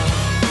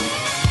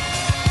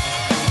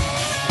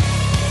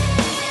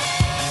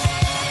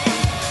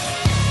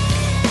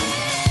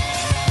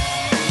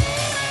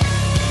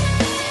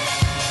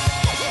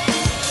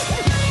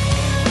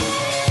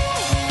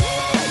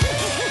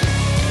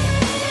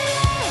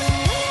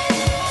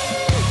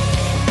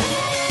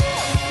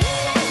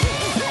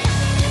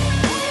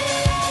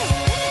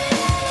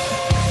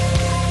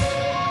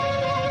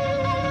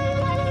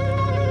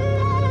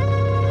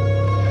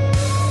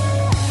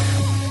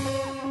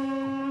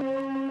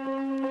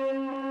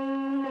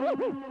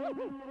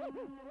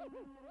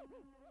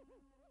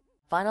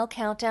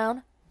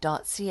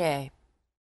 FinalCountdown.ca